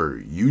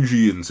remember,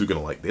 Yuji and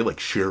Sukuna, they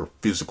share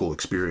physical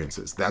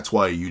experiences. That's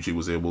why Yuji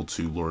was able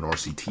to learn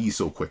RCT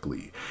so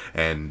quickly,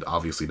 and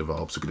obviously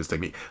develop Sukuna's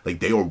technique. Like,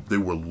 they were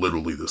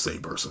literally the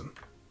same person.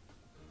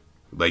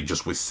 Like,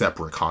 just with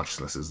separate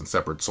consciousnesses and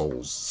separate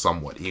souls,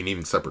 somewhat. And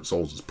even separate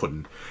souls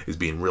is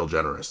being real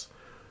generous.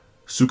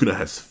 Sukuna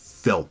has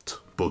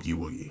felt Boogie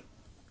Woogie.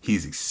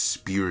 He's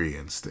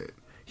experienced it.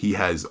 He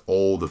has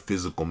all the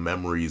physical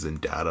memories and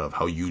data of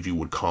how Yuji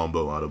would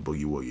combo out of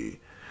Boogie Woogie.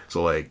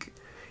 So, like,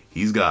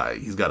 he's got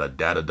a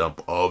data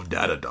dump of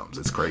data dumps.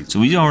 It's crazy.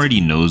 So he already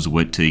knows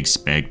what to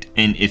expect,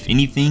 and if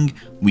anything,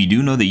 we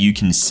do know that you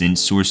can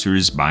sense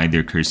sorcerers by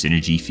their curse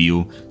energy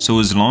feel, so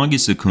as long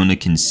as Sukuna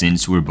can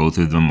sense where both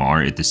of them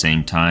are at the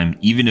same time,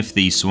 even if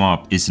they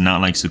swap, it's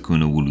not like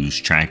Sukuna will lose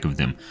track of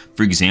them.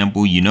 For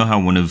example, you know how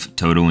one of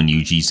Todo and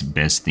Yuji's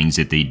best things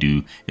that they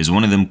do is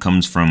one of them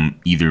comes from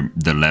either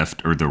the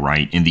left or the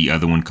right, and the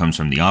other one comes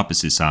from the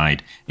opposite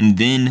side, and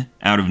then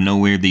out of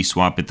nowhere they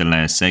swap at the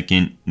last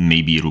second.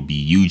 Maybe it'll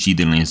be Yuji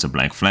that lands a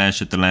Black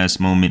Flash at the last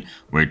moment,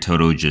 where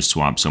Todo just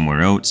swaps somewhere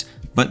else.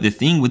 But the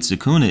thing with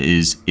Sukuna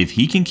is, if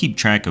he can keep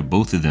track of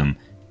both of them,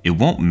 it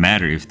won't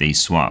matter if they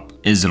swap.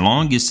 As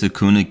long as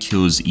Sukuna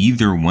kills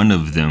either one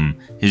of them,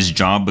 his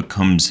job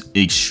becomes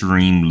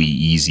extremely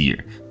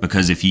easier.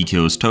 Because if he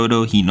kills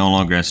Todo, he no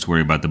longer has to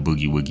worry about the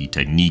Boogie Woogie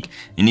technique.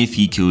 And if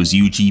he kills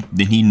Yuji,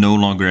 then he no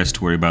longer has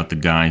to worry about the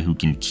guy who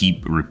can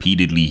keep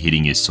repeatedly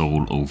hitting his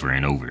soul over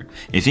and over.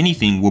 If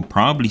anything, we'll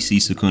probably see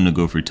Sukuna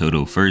go for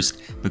Todo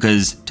first,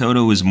 because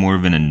Todo is more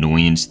of an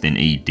annoyance than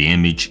a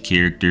damage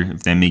character,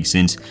 if that makes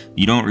sense.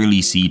 You don't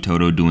really see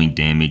Todo doing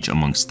damage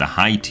amongst the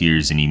high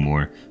tiers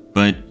anymore,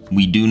 but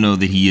we do know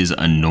that he is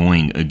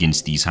annoying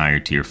against these higher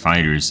tier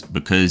fighters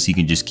because he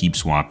can just keep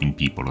swapping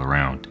people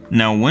around.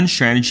 Now, one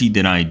strategy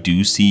that I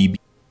do see...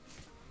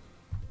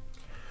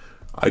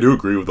 I do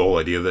agree with the whole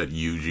idea that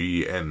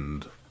Yuji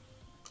and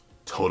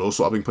Todo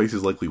swapping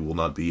places likely will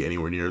not be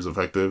anywhere near as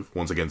effective.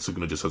 Once again,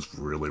 Sukuna just has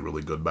really,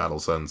 really good battle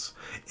sense.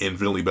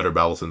 Infinitely better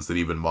battle sense than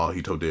even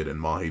Mahito did, and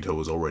Mahito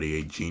was already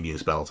a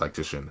genius battle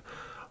tactician.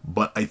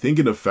 But I think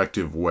an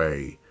effective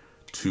way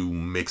to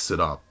mix it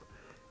up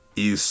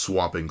is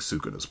swapping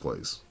Sukuna's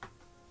place.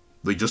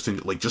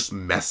 Just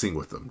messing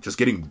with them. Just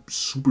getting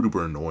super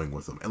duper annoying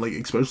with them. And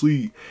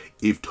especially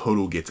if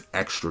Todo gets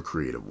extra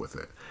creative with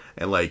it.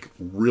 And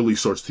really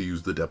starts to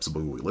use the depths of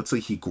Boogie Woogie. Let's say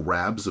he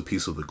grabs a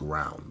piece of the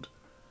ground,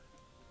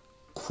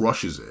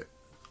 crushes it,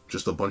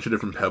 just a bunch of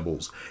different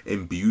pebbles,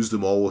 imbues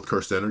them all with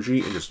cursed energy,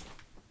 and just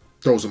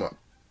throws them up.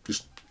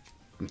 Just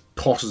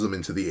tosses them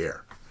into the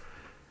air.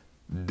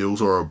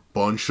 Those are a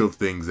bunch of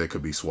things that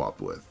could be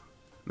swapped with.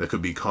 That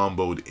could be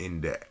comboed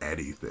into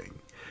anything.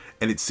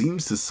 And it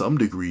seems to some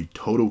degree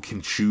Todo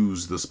can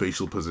choose the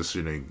spatial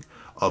positioning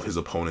of his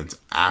opponents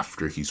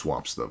after he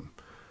swaps them.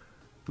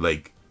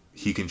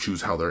 He can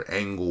choose how they're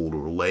angled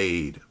or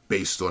laid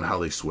based on how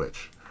they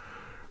switch.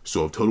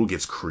 So if Todo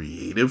gets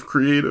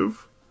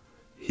creative,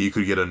 he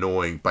could get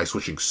annoying by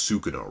switching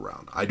Sukuna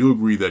around. I do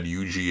agree that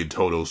Yuji and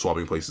Todo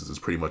swapping places is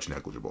pretty much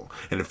negligible.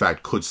 And in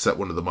fact, could set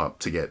one of them up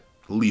to get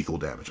lethal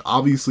damage.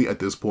 Obviously, at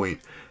this point,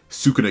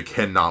 Sukuna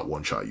cannot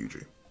one-shot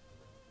Yuji.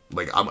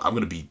 I'm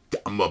gonna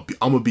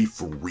be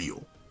for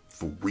real.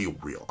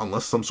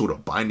 Unless some sort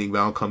of binding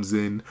vow comes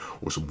in,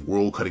 or some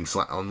world-cutting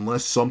slap,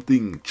 unless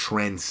something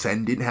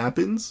transcendent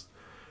happens,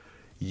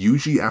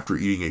 Yuji, after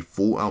eating a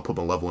full output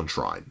level in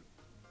Shrine,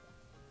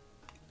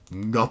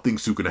 nothing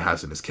Sukuna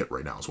has in his kit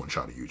right now is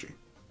one-shotting Yuji.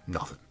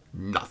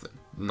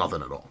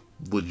 Nothing at all.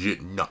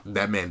 Legit,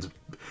 that man's,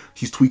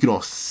 he's tweaking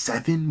off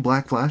 7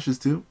 Black Flashes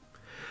too.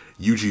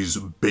 Yuji's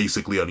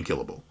basically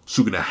unkillable.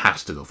 Sukuna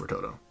has to go for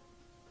Todo.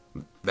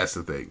 That's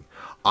the thing.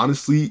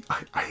 Honestly,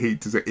 I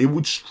hate to say, it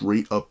would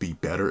straight up be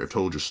better if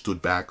Todo just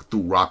stood back,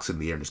 threw rocks in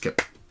the air, and just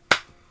kept...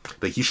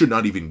 Like, he should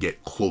not even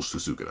get close to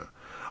Sukuna.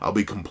 I'll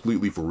be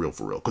completely for real.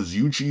 Because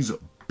Yuji's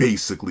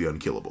basically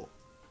unkillable.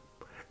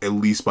 At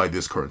least by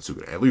this current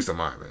Sukuna. At least in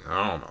my opinion.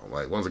 I don't know.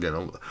 Like, once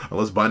again,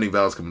 unless Binding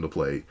Vows come into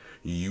play,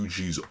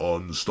 Yuji's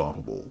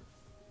unstoppable.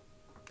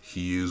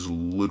 He is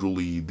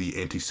literally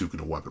the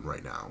anti-Sukuna weapon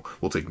right now.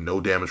 Will take no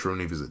damage from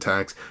any of his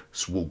attacks,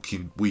 will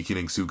keep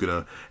weakening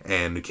Sukuna,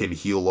 and can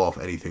heal off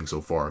anything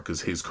so far,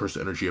 because his cursed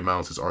energy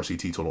amounts, his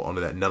RCT total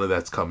under that, none of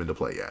that's come into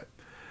play yet.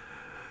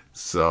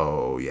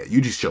 So, yeah,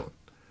 Yuji's chilling.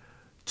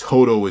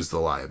 Todo is the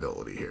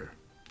liability here.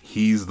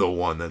 He's the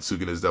one that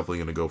Sukuna is definitely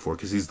going to go for,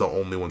 because he's the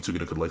only one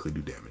Sukuna could likely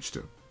do damage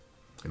to.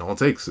 And all it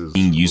takes is...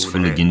 Being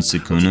useful against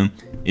Sukuna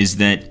is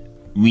that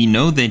we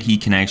know that he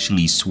can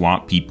actually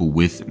swap people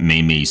with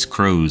Mei's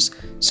crows,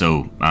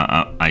 so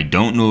I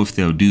don't know if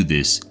they'll do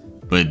this,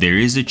 but there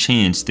is a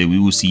chance that we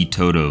will see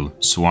Todo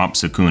swap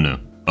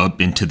Sukuna up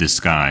into the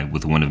sky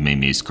with one of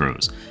Mei's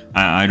crows.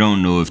 I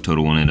don't know if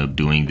Todo will end up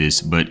doing this,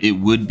 but it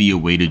would be a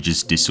way to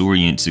just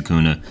disorient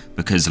Sukuna,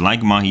 because like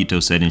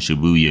Mahito said in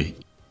Shibuya...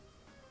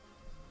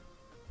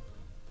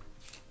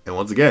 And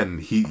once again,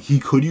 he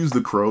could use the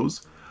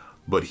crows,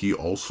 but he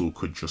also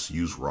could just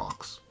use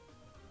rocks.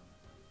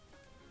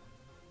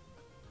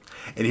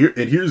 And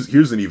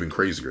here's an even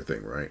crazier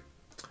thing, right?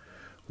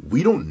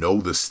 We don't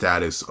know the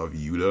status of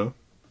Yuta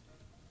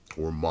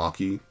or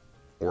Maki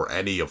or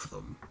any of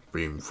them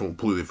being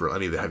completely for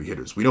any of the heavy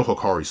hitters. We know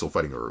Hikari's still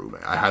fighting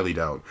Arume. I highly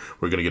doubt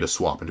we're gonna get a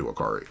swap into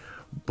Hikari.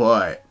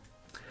 But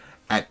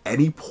at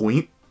any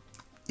point,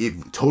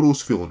 if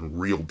Todo's feeling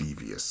real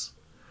devious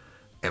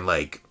and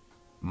like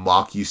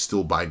Maki's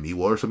still by Miwa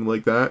or something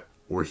like that,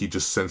 or he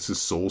just senses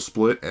Soul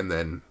Split and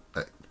then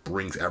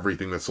brings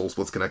everything that Soul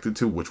Split's connected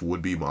to, which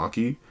would be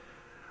Maki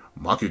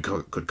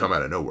could come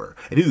out of nowhere.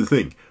 And here's the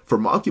thing, for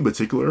Maki in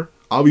particular,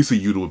 obviously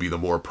Yuta would be the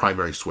more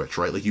primary switch,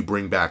 right? Like you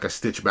bring back a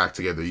stitch back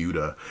together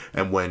Yuta,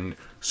 and when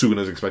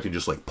Sukuna's expecting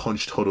just like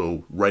punch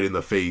Todo right in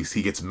the face,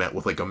 he gets met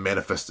with like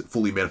a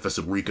fully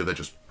manifested Rika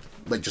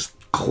that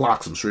just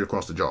clocks him straight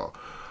across the jaw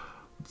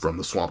from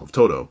the swamp of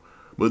Todo.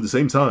 But at the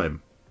same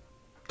time,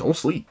 don't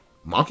sleep.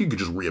 Maki could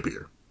just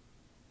reappear.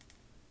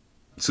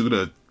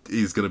 Sukuna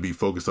is going to be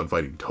focused on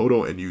fighting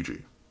Todo and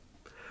Yuji.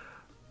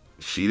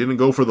 She didn't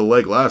go for the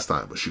leg last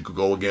time, but she could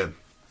go again.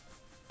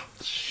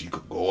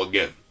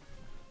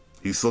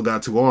 He's still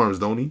got 2 arms,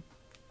 don't he?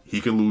 He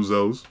can lose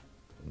those.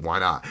 Why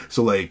not?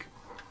 So, like,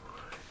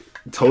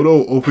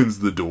 Todo opens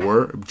the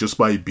door just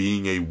by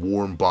being a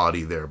warm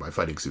body there by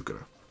fighting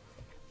Sukuna.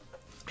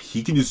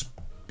 He can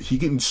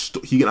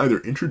either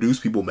introduce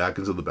people back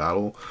into the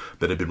battle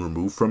that have been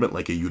removed from it,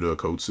 like a Yuta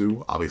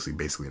Okotsu, obviously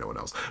basically no one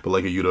else, but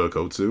like a Yuta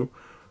Okotsu,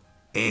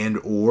 and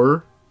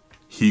or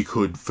he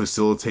could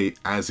facilitate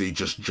as a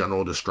just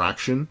general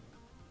distraction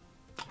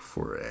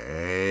for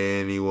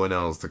anyone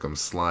else to come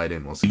slide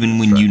in. Even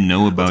when you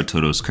know about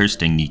Todo's curse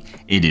technique,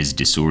 it is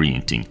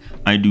disorienting.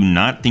 I do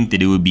not think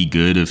that it would be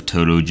good if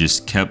Todo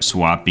just kept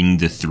swapping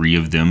the 3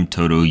 of them,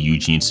 Todo,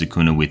 Yuji, and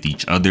Sukuna, with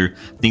each other.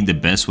 I think the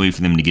best way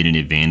for them to get an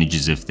advantage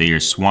is if they are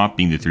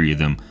swapping the 3 of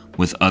them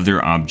with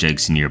other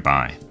objects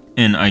nearby.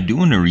 And I do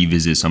want to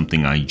revisit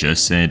something I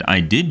just said. I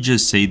did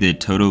just say that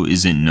Todo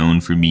isn't known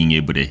for being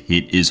able to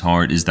hit as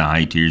hard as the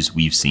high tiers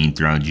we've seen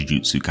throughout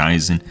Jujutsu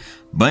Kaisen.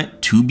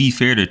 But to be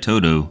fair to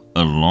Todo,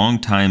 a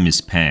long time has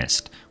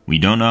passed. We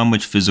don't know how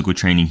much physical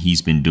training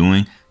he's been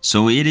doing,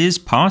 so it is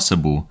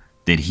possible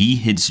that he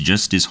hits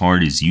just as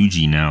hard as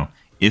Yuji now,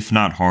 if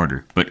not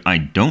harder. But I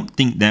don't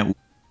think that will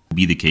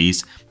be the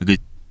case, because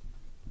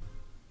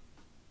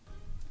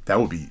that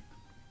would be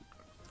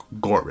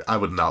garbage. I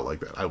would not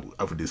like that. I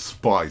would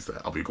despise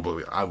that. I'll be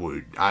completely... I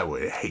would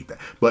hate that.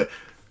 But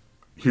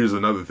here's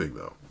another thing,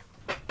 though.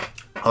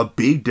 A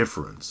big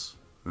difference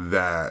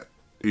that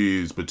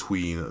is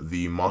between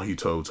the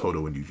Mahito,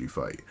 Todo, and Yuji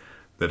fight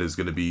that is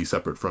going to be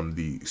separate from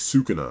the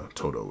Sukuna,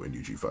 Todo, and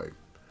Yuji fight.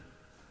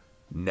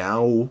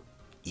 Now,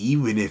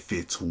 even if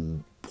it's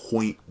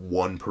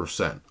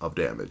 0.1% of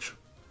damage,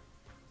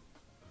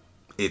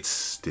 it's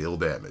still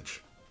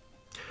damage.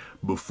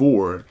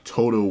 Before,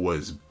 Todo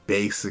was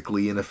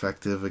basically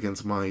ineffective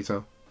against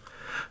Mahito.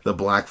 The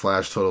Black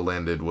Flash Todo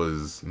landed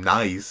was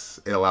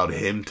nice. It allowed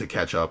him to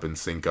catch up and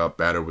sync up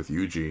better with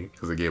Yuji,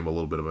 because it gave him a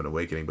little bit of an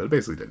awakening, but it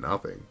basically did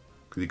nothing,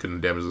 because he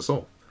couldn't damage the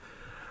soul.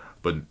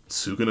 But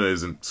Sukuna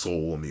isn't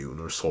soul immune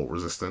or soul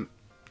resistant.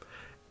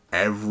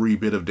 Every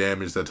bit of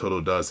damage that Todo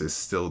does is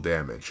still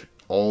damage.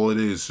 All it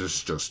is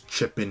just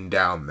chipping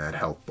down that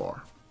health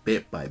bar.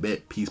 Bit by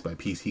bit, piece by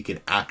piece, he can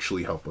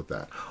actually help with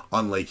that.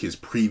 Unlike his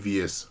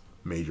previous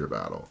major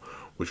battle,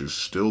 which is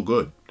still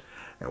good.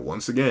 And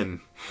once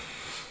again,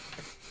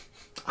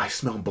 I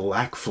smell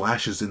black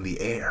flashes in the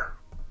air.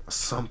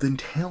 Something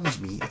tells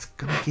me it's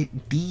gonna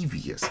get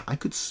devious. I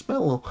could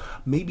smell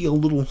maybe a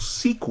little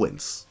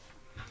sequence.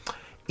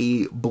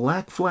 A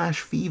black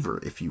flash fever,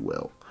 if you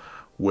will,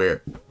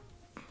 where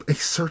a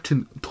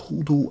certain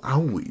Todo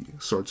Aoi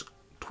starts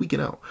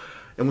tweaking out.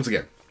 And once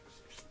again,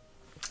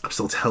 I'm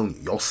still telling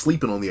you, y'all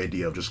sleeping on the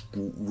idea of just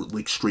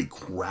like straight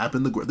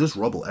grabbing the ground. There's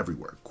rubble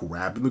everywhere.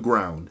 Grabbing the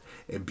ground,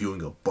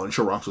 imbuing a bunch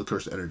of rocks with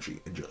cursed energy,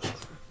 and just,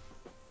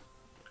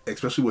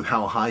 especially with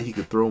how high he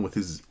could throw them with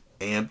his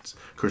amped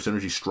cursed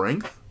energy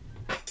strength,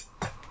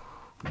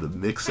 the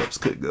mix-ups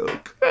could go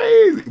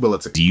crazy. But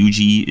let's see.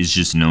 Yuji is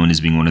just known as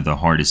being one of the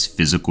hardest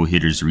physical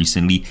hitters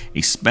recently,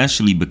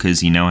 especially because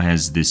he now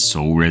has this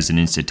soul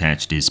resonance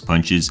attached to his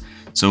punches.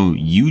 So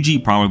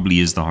Yuji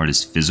probably is the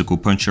hardest physical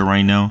puncher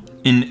right now.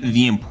 And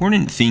the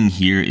important thing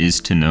here is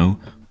to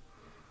know,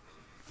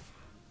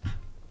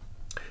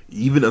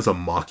 even as a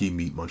Maki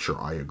meat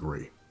muncher, I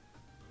agree.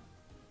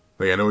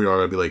 Like, I know you're all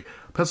gonna be like,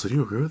 Pencil, do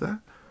you agree with that?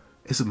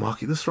 Is it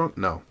Maki this strong?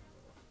 No.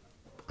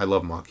 I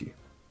love Maki.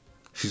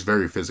 She's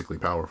very physically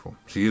powerful.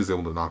 She is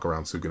able to knock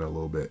around Sukuna a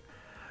little bit.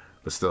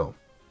 But still.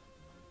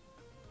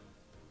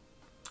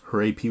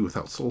 Her AP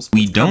without soul split.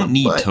 we don't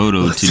need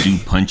Todo to do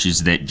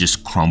punches that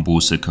just crumble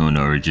Sukuna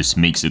or just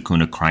make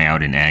Sukuna cry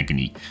out in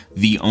agony.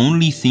 The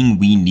only thing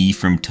we need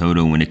from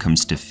Todo when it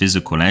comes to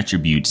physical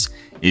attributes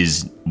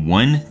is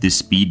 1, the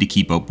speed to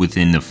keep up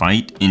within the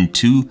fight, and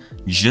 2,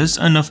 just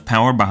enough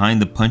power behind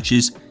the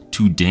punches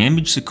to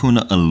damage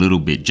Sukuna a little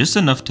bit, just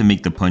enough to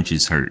make the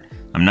punches hurt.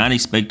 I'm not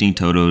expecting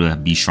Todo to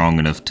be strong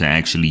enough to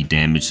actually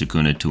damage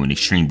Sukuna to an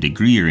extreme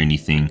degree or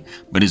anything,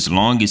 but as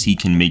long as he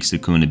can make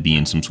Sukuna be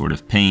in some sort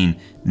of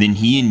pain, then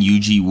he and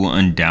Yuji will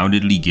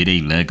undoubtedly get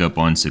a leg up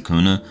on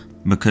Sukuna,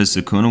 because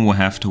Sukuna will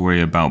have to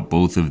worry about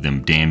both of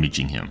them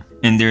damaging him.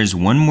 And there's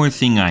one more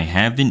thing I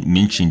haven't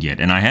mentioned yet,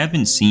 and I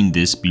haven't seen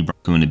this be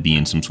Sukuna be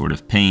in some sort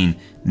of pain,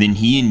 then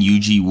he and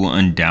Yuji will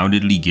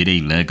undoubtedly get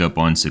a leg up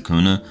on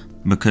Sukuna,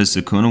 because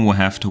Sukuna will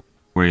have to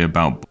worry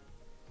about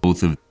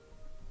both of them.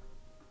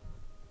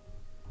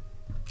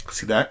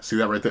 See that? See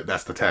that right there?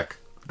 That's the tech.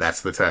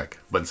 That's the tech.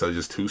 But instead of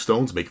just 2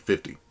 stones, make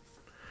 50.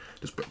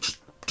 Just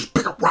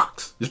pick up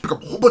rocks. Just pick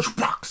up a whole bunch of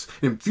rocks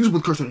and infuse them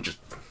with cursor and just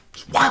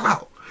wild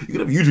out. You can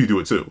have Yuji do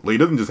it too. Like, it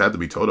doesn't just have to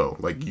be Todo.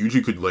 Like,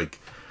 Yuji could, like,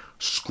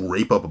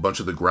 scrape up a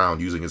bunch of the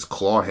ground using his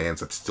claw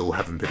hands that still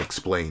haven't been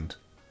explained.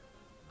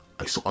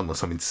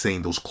 Unless I'm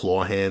insane, those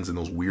claw hands and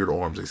those weird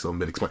arms, they still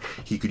haven't been explained.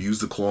 He could use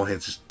the claw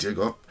hands, just dig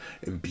up,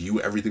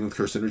 imbue everything with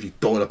cursed energy,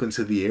 throw it up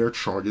into the air,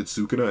 charge at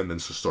Sukuna, and then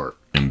just start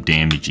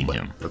damaging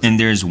him. And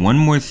there's one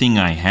more thing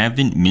I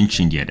haven't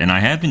mentioned yet, and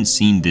I haven't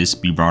seen this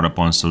be brought up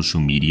on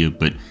social media,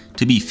 but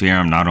to be fair,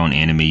 I'm not on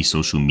anime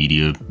social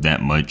media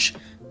that much.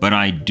 But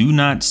I do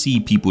not see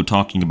people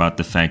talking about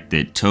the fact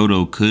that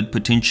Todo could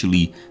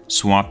potentially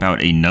swap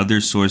out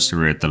another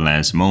sorcerer at the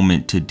last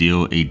moment to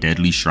deal a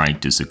deadly strike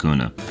to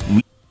Sukuna.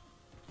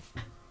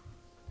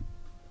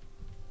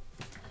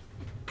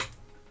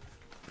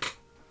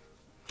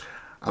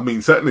 I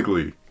mean,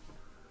 technically,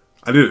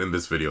 I did it in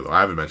this video, though.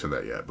 I haven't mentioned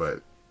that yet,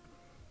 but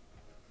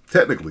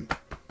technically,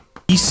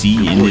 we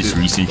see in this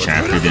recent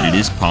chapter that it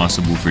is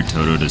possible for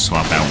Todo to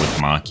swap out with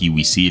Maki.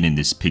 We see it in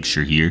this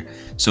picture here.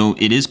 So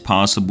it is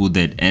possible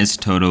that as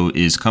Todo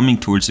is coming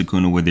towards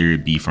Sukuna, whether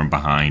it be from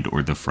behind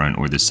or the front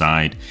or the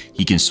side,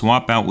 he can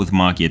swap out with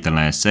Maki at the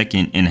last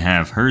second and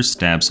have her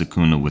stab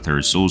Sukuna with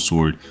her soul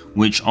sword,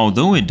 which,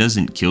 although it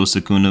doesn't kill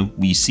Sukuna,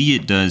 we see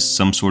it does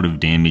some sort of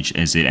damage,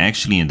 as it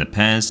actually in the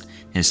past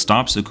has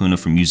stopped Sukuna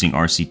from using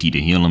RCT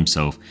to heal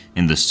himself,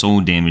 and the soul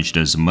damage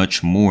does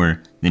much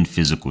more than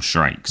physical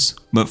strikes.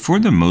 But for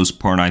the most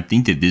part, I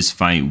think that this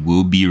fight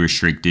will be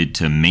restricted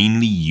to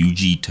mainly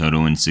Yuji,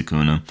 Todo, and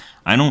Sukuna.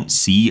 I don't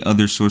see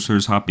other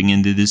sorcerers hopping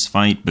into this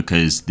fight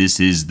because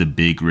this is the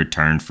big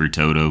return for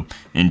Todo,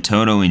 and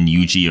Todo and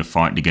Yuji have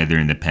fought together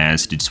in the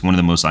past. It's one of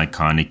the most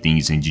iconic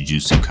things in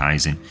Jujutsu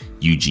Kaisen,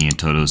 Yuji and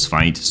Todo's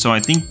fight. So I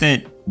think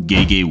that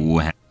Gege will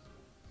have.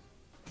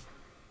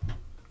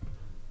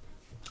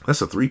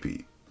 That's a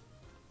 3-peat.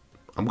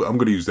 I'm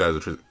going to use that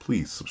as a...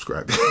 Please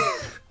subscribe.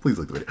 Please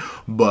like the video.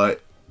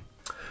 But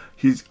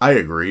I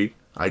agree.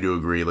 I do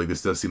agree. Like,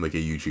 this does seem like a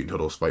Yuji and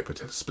Todo's fight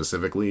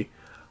specifically.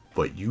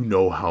 But you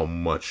know how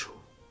much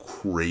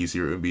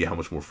crazier it would be, how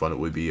much more fun it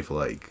would be if,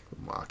 like,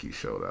 Maki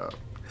showed up.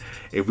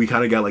 If we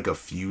kind of got, like, a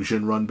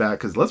fusion run back.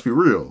 Because let's be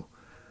real.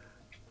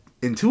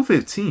 In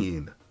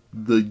 215,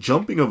 the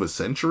jumping of a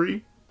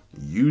century,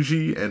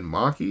 Yuji and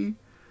Maki,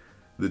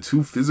 the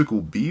 2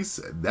 physical beasts,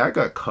 that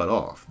got cut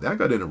off. That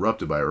got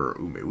interrupted by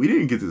Urume. We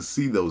didn't get to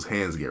see those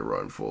hands get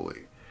run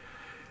fully.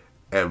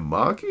 And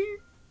Maki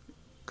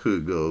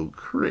could go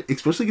crazy.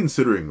 Especially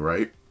considering,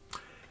 right?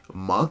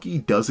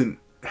 Maki doesn't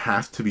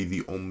have to be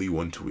the only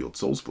one to wield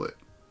Soul Split.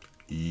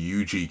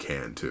 Yuji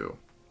can too.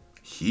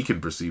 He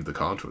can perceive the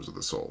contours of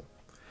the soul.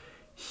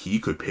 He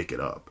could pick it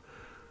up.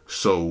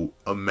 So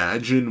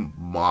imagine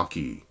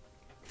Maki,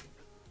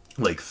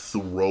 like,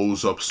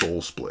 throws up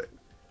Soul Split,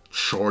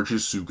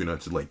 charges Sukuna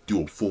to, like,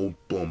 do a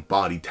full-blown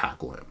body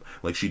tackle him,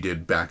 like she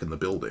did back in the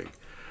building.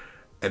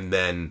 And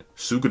then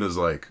Sukuna's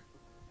like,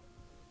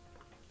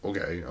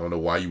 okay, I don't know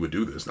why you would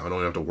do this. Now I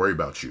don't have to worry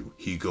about you.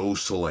 He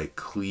goes to, like,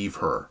 cleave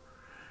her.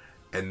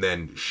 And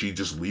then she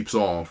just leaps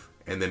off.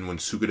 And then when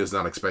Sukuna's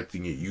not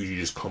expecting it, Yuji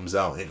just comes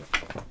out and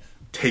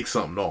takes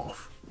something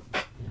off.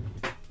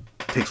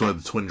 Takes one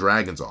of the twin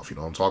dragons off, you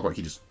know what I'm talking about?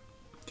 He just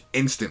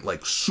instant,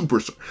 like super.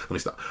 Let me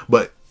stop.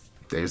 But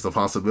there's the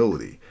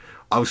possibility.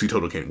 Obviously,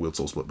 Todo can't wield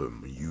Soul Split, but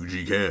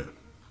Yuji can.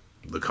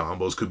 The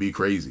combos could be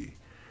crazy.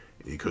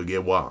 It could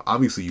get wild.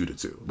 Obviously, Yuta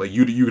too. Like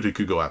Yuta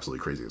could go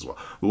absolutely crazy as well.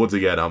 But once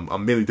again,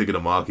 I'm mainly thinking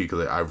of Maki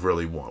because I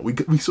really want.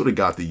 We sort of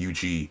got the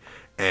Yuji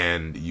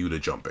and Yuta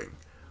jumping.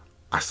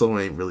 I still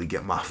ain't really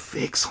get my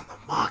fix on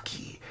the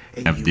Maki.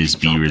 Have this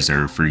be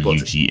reserved for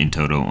Yuji and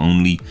Todo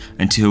only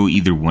until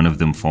either one of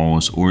them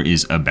falls or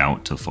is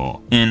about to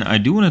fall. And I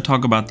do want to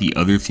talk about the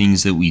other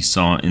things that we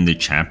saw in the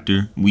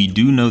chapter. We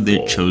do know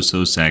that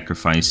Choso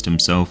sacrificed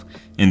himself,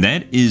 and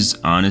that is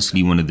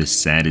honestly one of the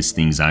saddest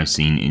things I've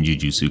seen in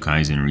Jujutsu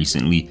Kaisen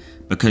recently,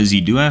 because you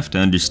do have to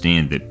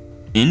understand that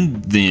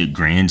in the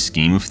grand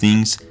scheme of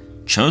things,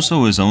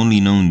 Choso has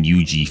only known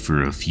Yuji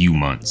for a few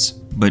months.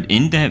 But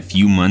in that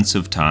few months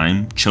of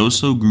time,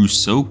 Choso grew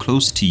so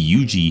close to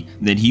Yuji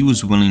that he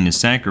was willing to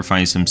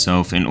sacrifice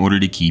himself in order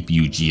to keep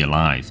Yuji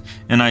alive.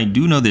 And I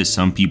do know that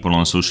some people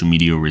on social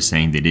media were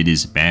saying that it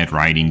is bad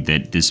writing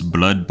that this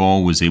blood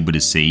ball was able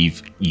to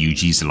save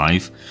Yuji's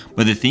life.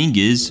 But the thing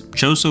is,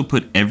 Choso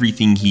put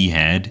everything he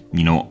had,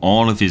 you know,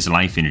 all of his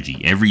life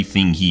energy,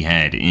 everything he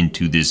had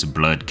into this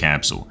blood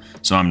capsule.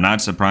 So I'm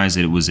not surprised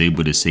that it was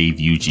able to save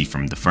Yuji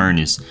from the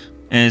furnace,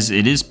 as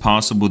it is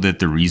possible that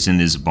the reason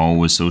this ball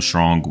was so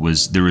strong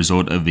was the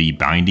result of a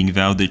binding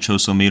vow that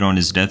Choso made on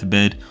his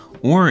deathbed,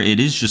 or it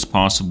is just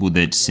possible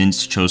that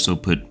since Choso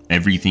put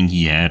everything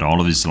he had, all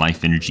of his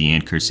life energy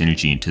and curse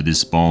energy into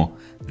this ball,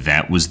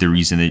 that was the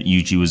reason that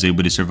Yuji was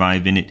able to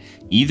survive in it.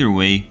 Either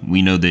way,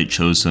 we know that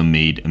Choso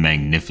made a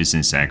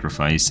magnificent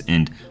sacrifice,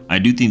 and I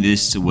do think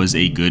this was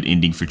a good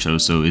ending for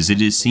Choso, as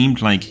it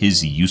seemed like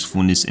his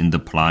usefulness in the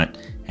plot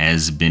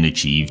has been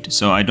achieved.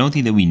 So I don't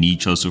think that we need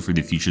Choso for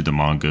the future of the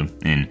manga,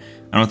 and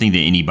I don't think that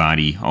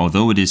anybody,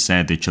 although it is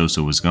sad that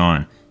Choso was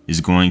gone, is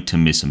going to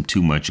miss him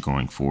too much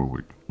going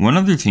forward. One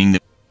other thing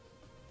that...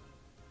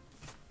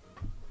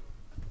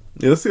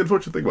 Yeah, that's the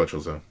unfortunate thing about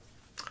Choso.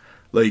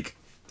 Like,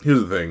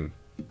 here's the thing.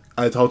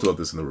 I talked about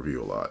this in the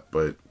review a lot,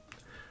 but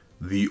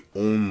the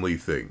only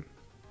thing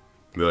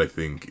that I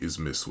think is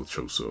missed with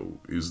Choso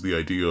is the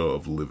idea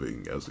of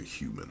living as a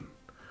human.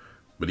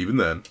 But even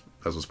then,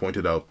 as was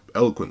pointed out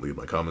eloquently in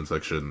my comment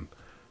section,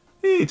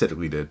 he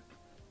technically did.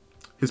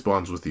 His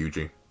bonds with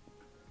Yuji,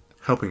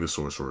 helping the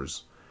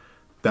sorcerers,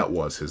 that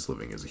was his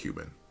living as a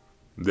human.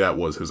 That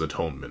was his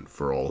atonement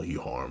for all he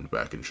harmed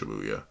back in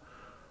Shibuya,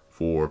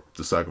 for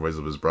the sacrifice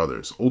of his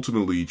brothers.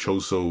 Ultimately,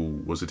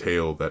 Choso was a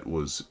tale that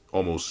was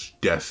almost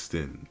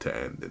destined to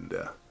end in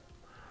death.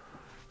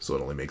 So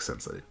it only makes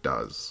sense that it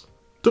does.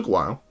 Took a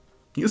while.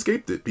 He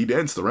escaped it. He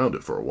danced around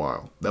it for a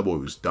while. That boy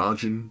was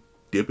dodging,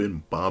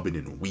 dipping, bobbing,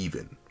 and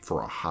weaving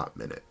for a hot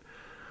minute.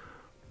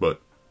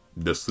 But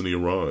destiny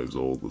arrives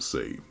all the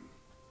same.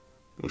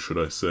 Or should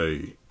I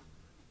say,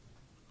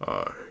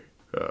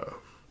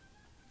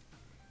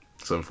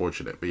 it's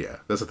unfortunate, but yeah,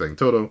 that's the thing.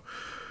 Todo,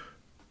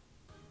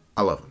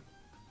 I love him.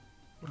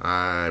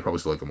 I probably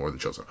still like him more than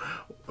Choso.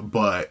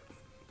 But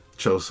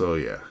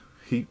Choso, yeah,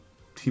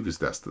 he was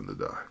destined to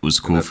die. What was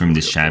cool from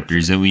this chapter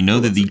is that we know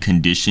that the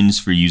conditions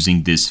for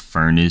using this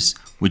furnace,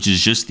 which is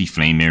just the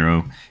flame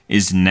arrow,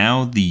 is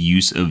now the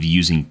use of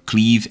using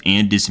cleave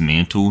and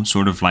dismantle,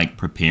 sort of like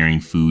preparing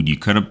food. You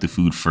cut up the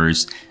food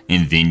first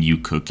and then you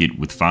cook it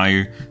with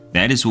fire.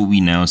 That is what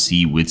we now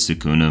see with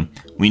Sukuna.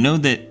 We know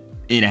that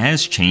it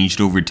has changed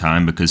over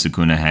time because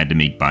Sukuna had to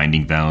make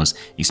binding vows,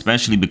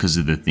 especially because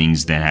of the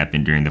things that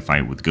happened during the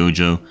fight with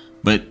Gojo.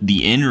 But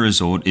the end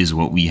result is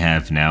what we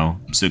have now.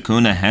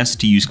 Sukuna has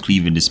to use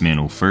cleave and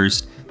dismantle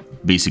first,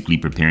 basically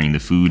preparing the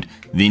food.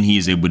 Then he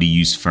is able to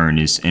use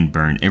furnace and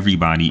burn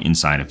everybody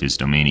inside of his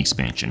domain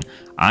expansion.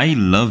 I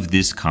love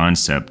this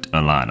concept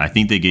a lot. I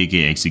think that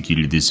Gege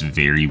executed this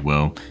very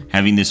well,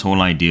 having this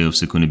whole idea of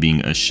Sukuna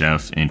being a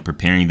chef and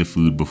preparing the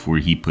food before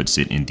he puts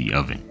it in the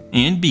oven.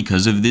 And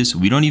because of this,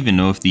 we don't even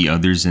know if the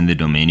others in the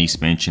domain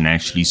expansion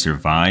actually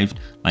survived,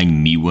 like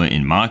Miwa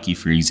and Maki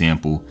for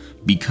example,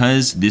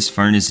 because this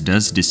furnace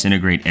does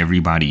disintegrate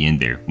everybody in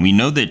there. We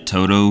know that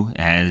Todo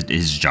had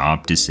his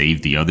job to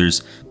save the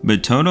others,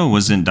 but Todo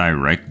wasn't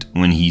direct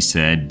when he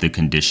said the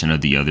condition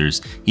of the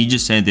others. He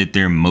just said that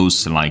they're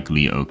most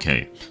likely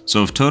okay.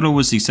 So if Todo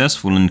was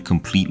successful and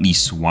completely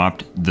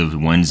swapped the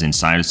ones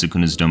inside of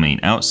Sukuna's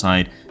domain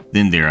outside,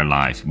 then they're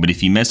alive. But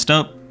if he messed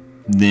up,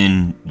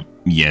 then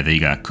yeah, they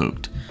got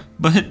cooked.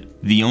 But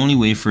the only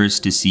way for us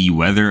to see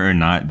whether or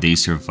not they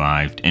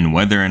survived and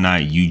whether or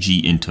not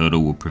Yuji and Todo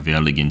will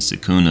prevail against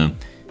Sukuna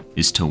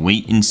is to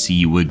wait and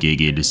see what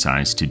Gege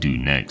decides to do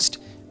next.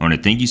 I want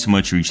to thank you so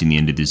much for reaching the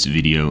end of this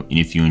video, and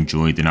if you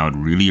enjoyed, then I would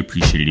really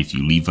appreciate it if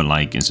you leave a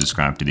like and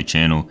subscribe to the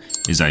channel,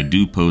 as I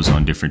do post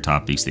on different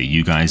topics that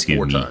you guys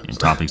give me and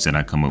topics that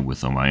I come up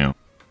with on my own.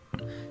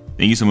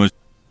 Thank you so much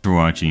for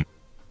watching.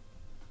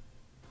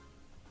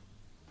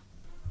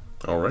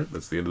 Alright,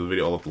 that's the end of the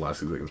video. I'll let the last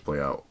 6 seconds play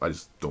out. I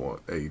just don't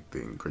want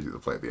anything crazy to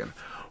play at the end.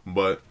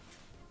 But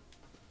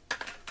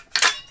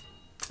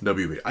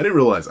WB. I didn't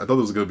realize. I thought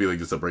it was going to be like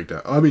just a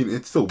breakdown. I mean,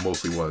 it still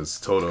mostly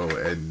was Todo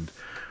and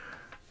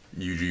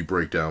Yuji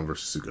breakdown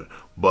versus Sukuna.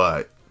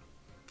 But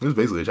It was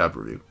basically a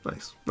chapter review.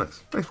 Nice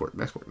work.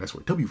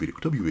 W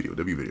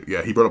video.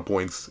 Yeah, he brought up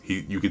points.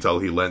 You could tell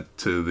he lent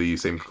to the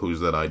same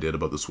conclusion that I did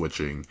about the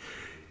switching.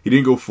 He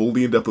didn't go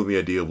fully in depth on the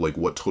idea of like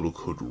what Todo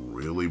could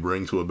really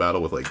bring to a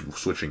battle with like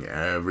switching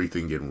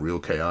everything, getting real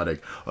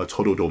chaotic. A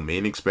Todo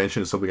domain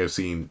expansion is something I've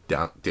seen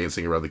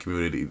dancing around the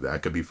community.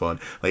 That could be fun.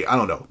 Like, I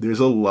don't know. There's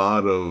a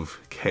lot of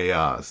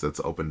chaos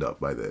that's opened up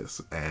by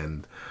this,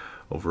 and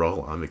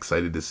overall, I'm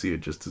excited to see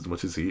it just as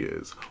much as he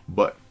is.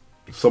 But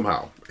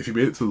somehow, if you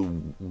made it to the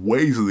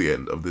ways of the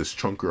end of this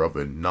chunker of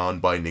a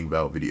non-binding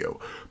vow video,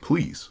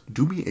 please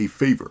do me a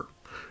favor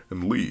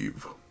and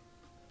leave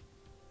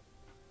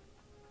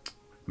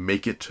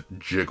 "Make it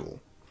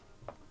jiggle."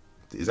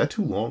 Is that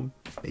too long?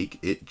 Make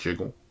it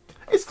jiggle?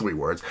 It's 3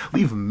 words.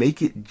 Leave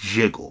 "make it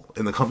jiggle"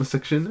 in the comment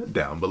section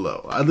down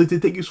below. I'd like to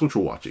thank you so much for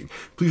watching.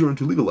 Please remember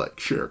to leave a like,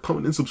 share,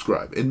 comment, and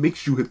subscribe. And make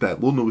sure you hit that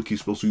little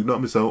notification bell so you do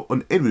not miss out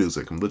on any videos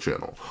that come to the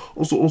channel.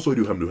 Also, I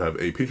do happen to have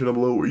a Patreon down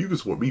below where you can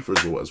support me for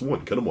as low as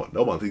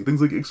 $1 things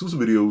like exclusive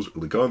videos,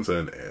 early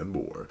content, and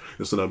more.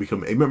 So now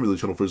become a member of the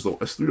channel for as low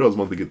as $3 a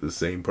month to get the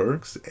same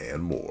perks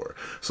and more.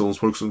 Some of those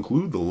perks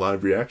include the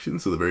live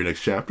reactions to the very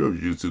next chapter of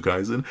Jujutsu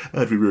Kaisen,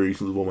 ad-free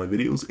variations of all my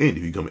videos, and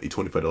if you become a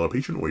 $25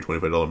 patron or a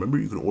 $25 member,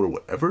 you can order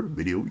whatever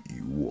video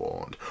you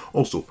want.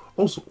 Also,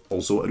 I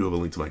do have a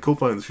link to my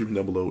Ko-Fi in the description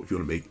down below if you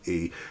want to make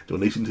a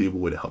donation to your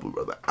boy to help a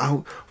brother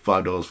out.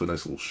 $5 for a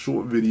nice little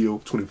short video,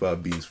 25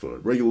 Bs for a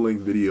regular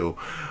length video.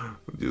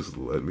 Just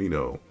let me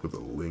know with a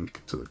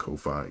link to the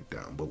Ko-Fi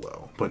down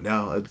below. But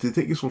now,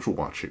 thank you so much for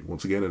watching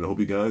once again, and I hope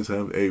you guys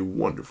have a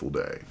wonderful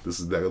day. This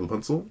is Dagger the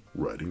Pencil,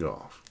 writing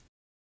off.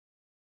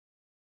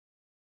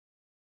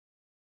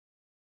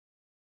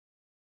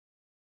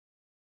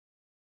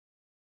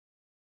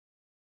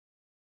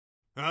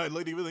 I'd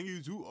like to give a thank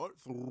you to our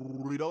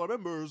 $3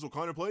 members: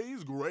 O'Connor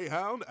Plays,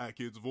 Greyhound, At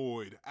Kids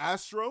Void,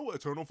 Astro,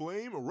 Eternal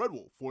Flame, Red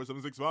Wolf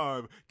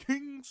 4765,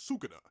 King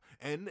Sukuna,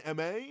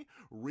 NMA,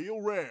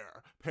 Real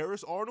Rare,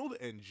 Paris Arnold,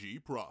 and G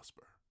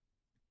Prosper.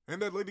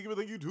 And I'd like to give a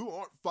thank you to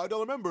our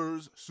 $5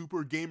 members: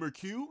 Super Gamer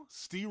Q,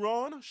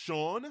 Steron,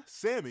 Sean,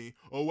 Sammy,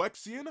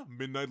 Oexian,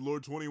 Midnight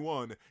Lord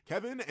 21,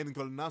 Kevin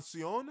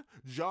Encarnacion,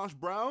 Josh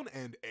Brown,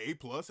 and A+A.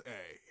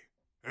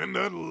 And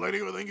I'd like to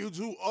give a thank you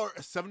to our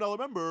 $7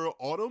 member,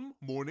 Autumn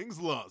Mornings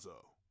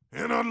Lazo.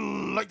 And I'd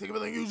like to give a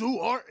thank you to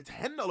our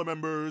 $10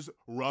 members,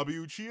 Robbie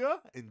Uchiha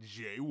and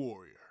Jay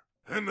Warrior.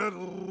 And I'd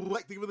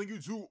like to give a thank you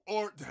to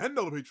our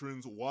 $10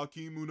 patrons,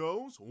 Joaquin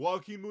Munoz,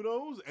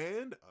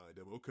 and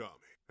Idem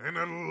Okami. And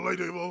I'd like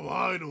to give a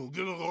final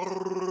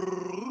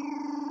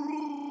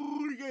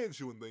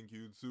gargantuan thank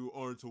you to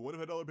our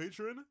 $25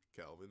 patron,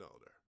 Calvin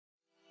Elder.